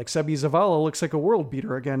Charlotte. Like Sebi Zavala looks like a world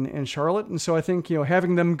beater again in Charlotte. And so I think,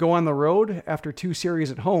 having them go on the road after 2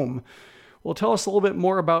 series at home will tell us a little bit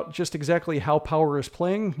more about just exactly how Power is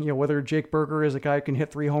playing, whether Jake Berger is a guy who can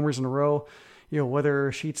hit 3 homers in a row,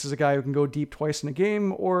 whether Sheets is a guy who can go deep twice in a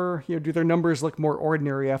game, or, do their numbers look more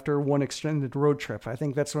ordinary after one extended road trip? I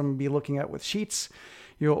think that's what I'm going to be looking at with Sheets,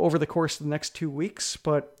 over the course of the next 2 weeks.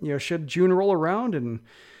 But, should June roll around and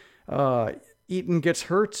Eaton gets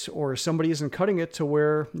hurt or somebody isn't cutting it to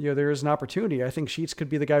where, there is an opportunity, I think Sheets could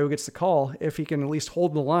be the guy who gets the call if he can at least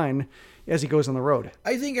hold the line as he goes on the road.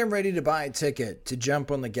 I think I'm ready to buy a ticket to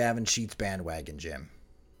jump on the Gavin Sheets bandwagon, Jim.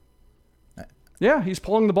 Yeah, he's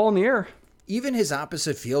pulling the ball in the air. Even his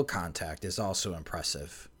opposite field contact is also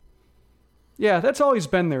impressive. Yeah, that's always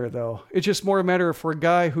been there, though. It's just more a matter for a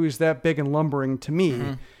guy who's that big and lumbering to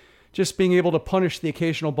me. Just being able to punish the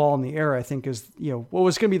occasional ball in the air, I think, is what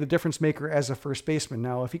was going to be the difference maker as a first baseman.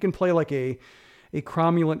 Now, if he can play like a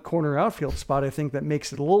cromulent corner outfield spot, I think that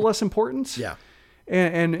makes it a little less important. Yeah,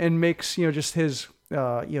 and makes just his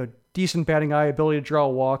decent batting eye, ability to draw a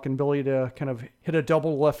walk, and ability to kind of hit a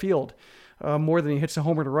double left field. More than he hits a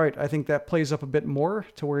homer to right. I think that plays up a bit more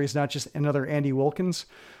to where he's not just another Andy Wilkins.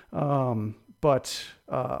 But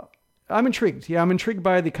I'm intrigued. Yeah, I'm intrigued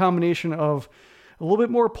by the combination of a little bit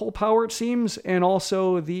more pull power, it seems, and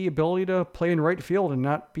also the ability to play in right field and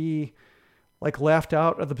not be laughed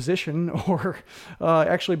out of the position or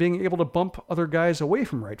actually being able to bump other guys away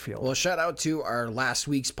from right field. Well, shout out to our last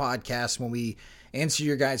week's podcast when we answered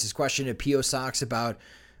your guys' question at P.O. Sox about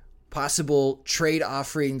possible trade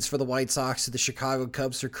offerings for the White Sox to the Chicago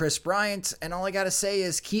Cubs for Chris Bryant. And all I got to say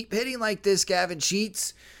is keep hitting like this, Gavin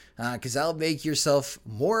Sheets, because that'll make yourself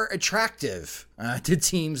more attractive to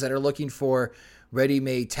teams that are looking for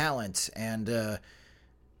ready-made talent. And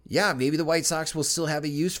maybe the White Sox will still have a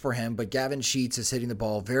use for him, but Gavin Sheets is hitting the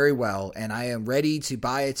ball very well, and I am ready to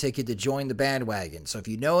buy a ticket to join the bandwagon. So if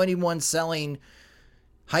you know anyone selling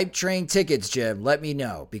hype train tickets, Jim, let me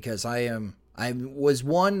know, because I was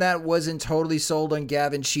one that wasn't totally sold on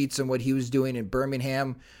Gavin Sheets and what he was doing in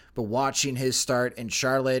Birmingham, but watching his start in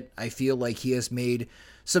Charlotte, I feel like he has made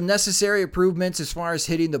some necessary improvements as far as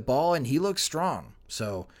hitting the ball, and he looks strong.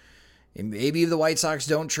 So maybe if the White Sox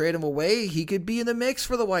don't trade him away, he could be in the mix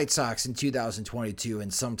for the White Sox in 2022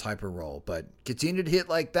 in some type of role. But continue to hit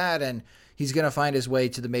like that, and he's going to find his way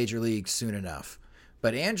to the major leagues soon enough.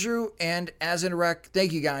 But Andrew and As in Rec,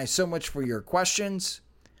 thank you guys so much for your questions.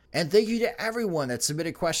 And thank you to everyone that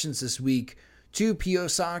submitted questions this week to P.O.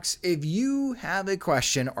 Sox. If you have a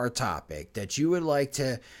question or topic that you would like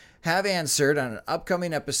to have answered on an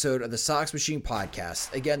upcoming episode of the Sox Machine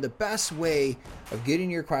podcast, again, the best way of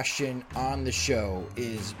getting your question on the show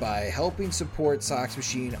is by helping support Sox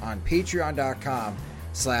Machine on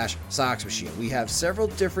patreon.com/Sox Machine. We have several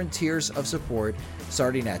different tiers of support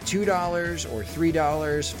starting at $2 or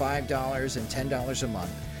 $3, $5, and $10 a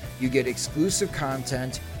month. You get exclusive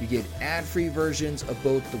content, you get ad-free versions of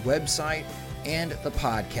both the website and the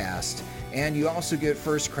podcast, and you also get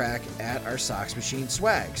first crack at our Sox Machine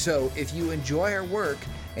swag. So if you enjoy our work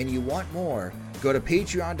and you want more, go to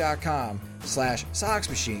patreon.com/Sox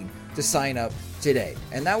Machine to sign up today.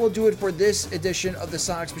 And that will do it for this edition of the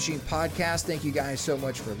Sox Machine podcast. Thank you guys so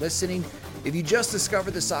much for listening. If you just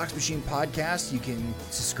discovered the Sox Machine podcast, you can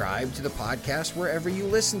subscribe to the podcast wherever you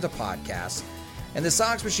listen to podcasts. And the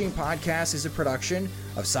Sox Machine podcast is a production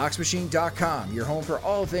of SoxMachine.com, your home for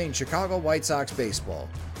all things Chicago White Sox baseball.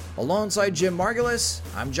 Alongside Jim Margulis,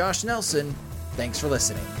 I'm Josh Nelson. Thanks for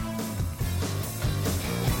listening.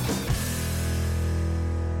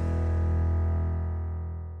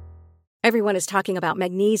 Everyone is talking about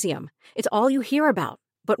magnesium. It's all you hear about.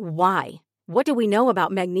 But why? What do we know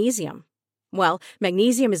about magnesium? Well,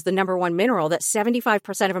 magnesium is the number one mineral that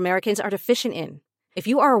 75% of Americans are deficient in. If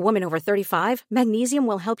you are a woman over 35, magnesium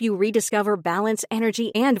will help you rediscover balance,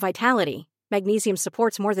 energy, and vitality. Magnesium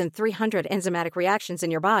supports more than 300 enzymatic reactions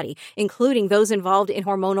in your body, including those involved in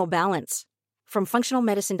hormonal balance. From functional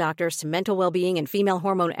medicine doctors to mental well-being and female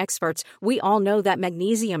hormone experts, we all know that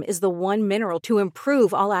magnesium is the one mineral to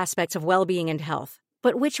improve all aspects of well-being and health.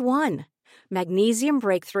 But which one? Magnesium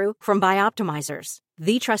Breakthrough from Bioptimizers,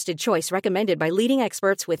 the trusted choice recommended by leading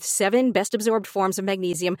experts with 7 best-absorbed forms of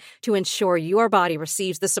magnesium to ensure your body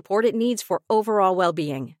receives the support it needs for overall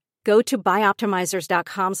well-being. Go to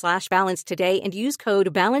bioptimizers.com/balance today and use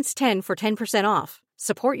code BALANCE10 for 10% off.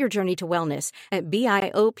 Support your journey to wellness at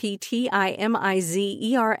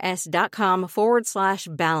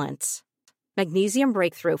bioptimizers.com/balance. Magnesium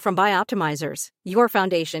Breakthrough from Bioptimizers, your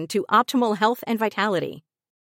foundation to optimal health and vitality.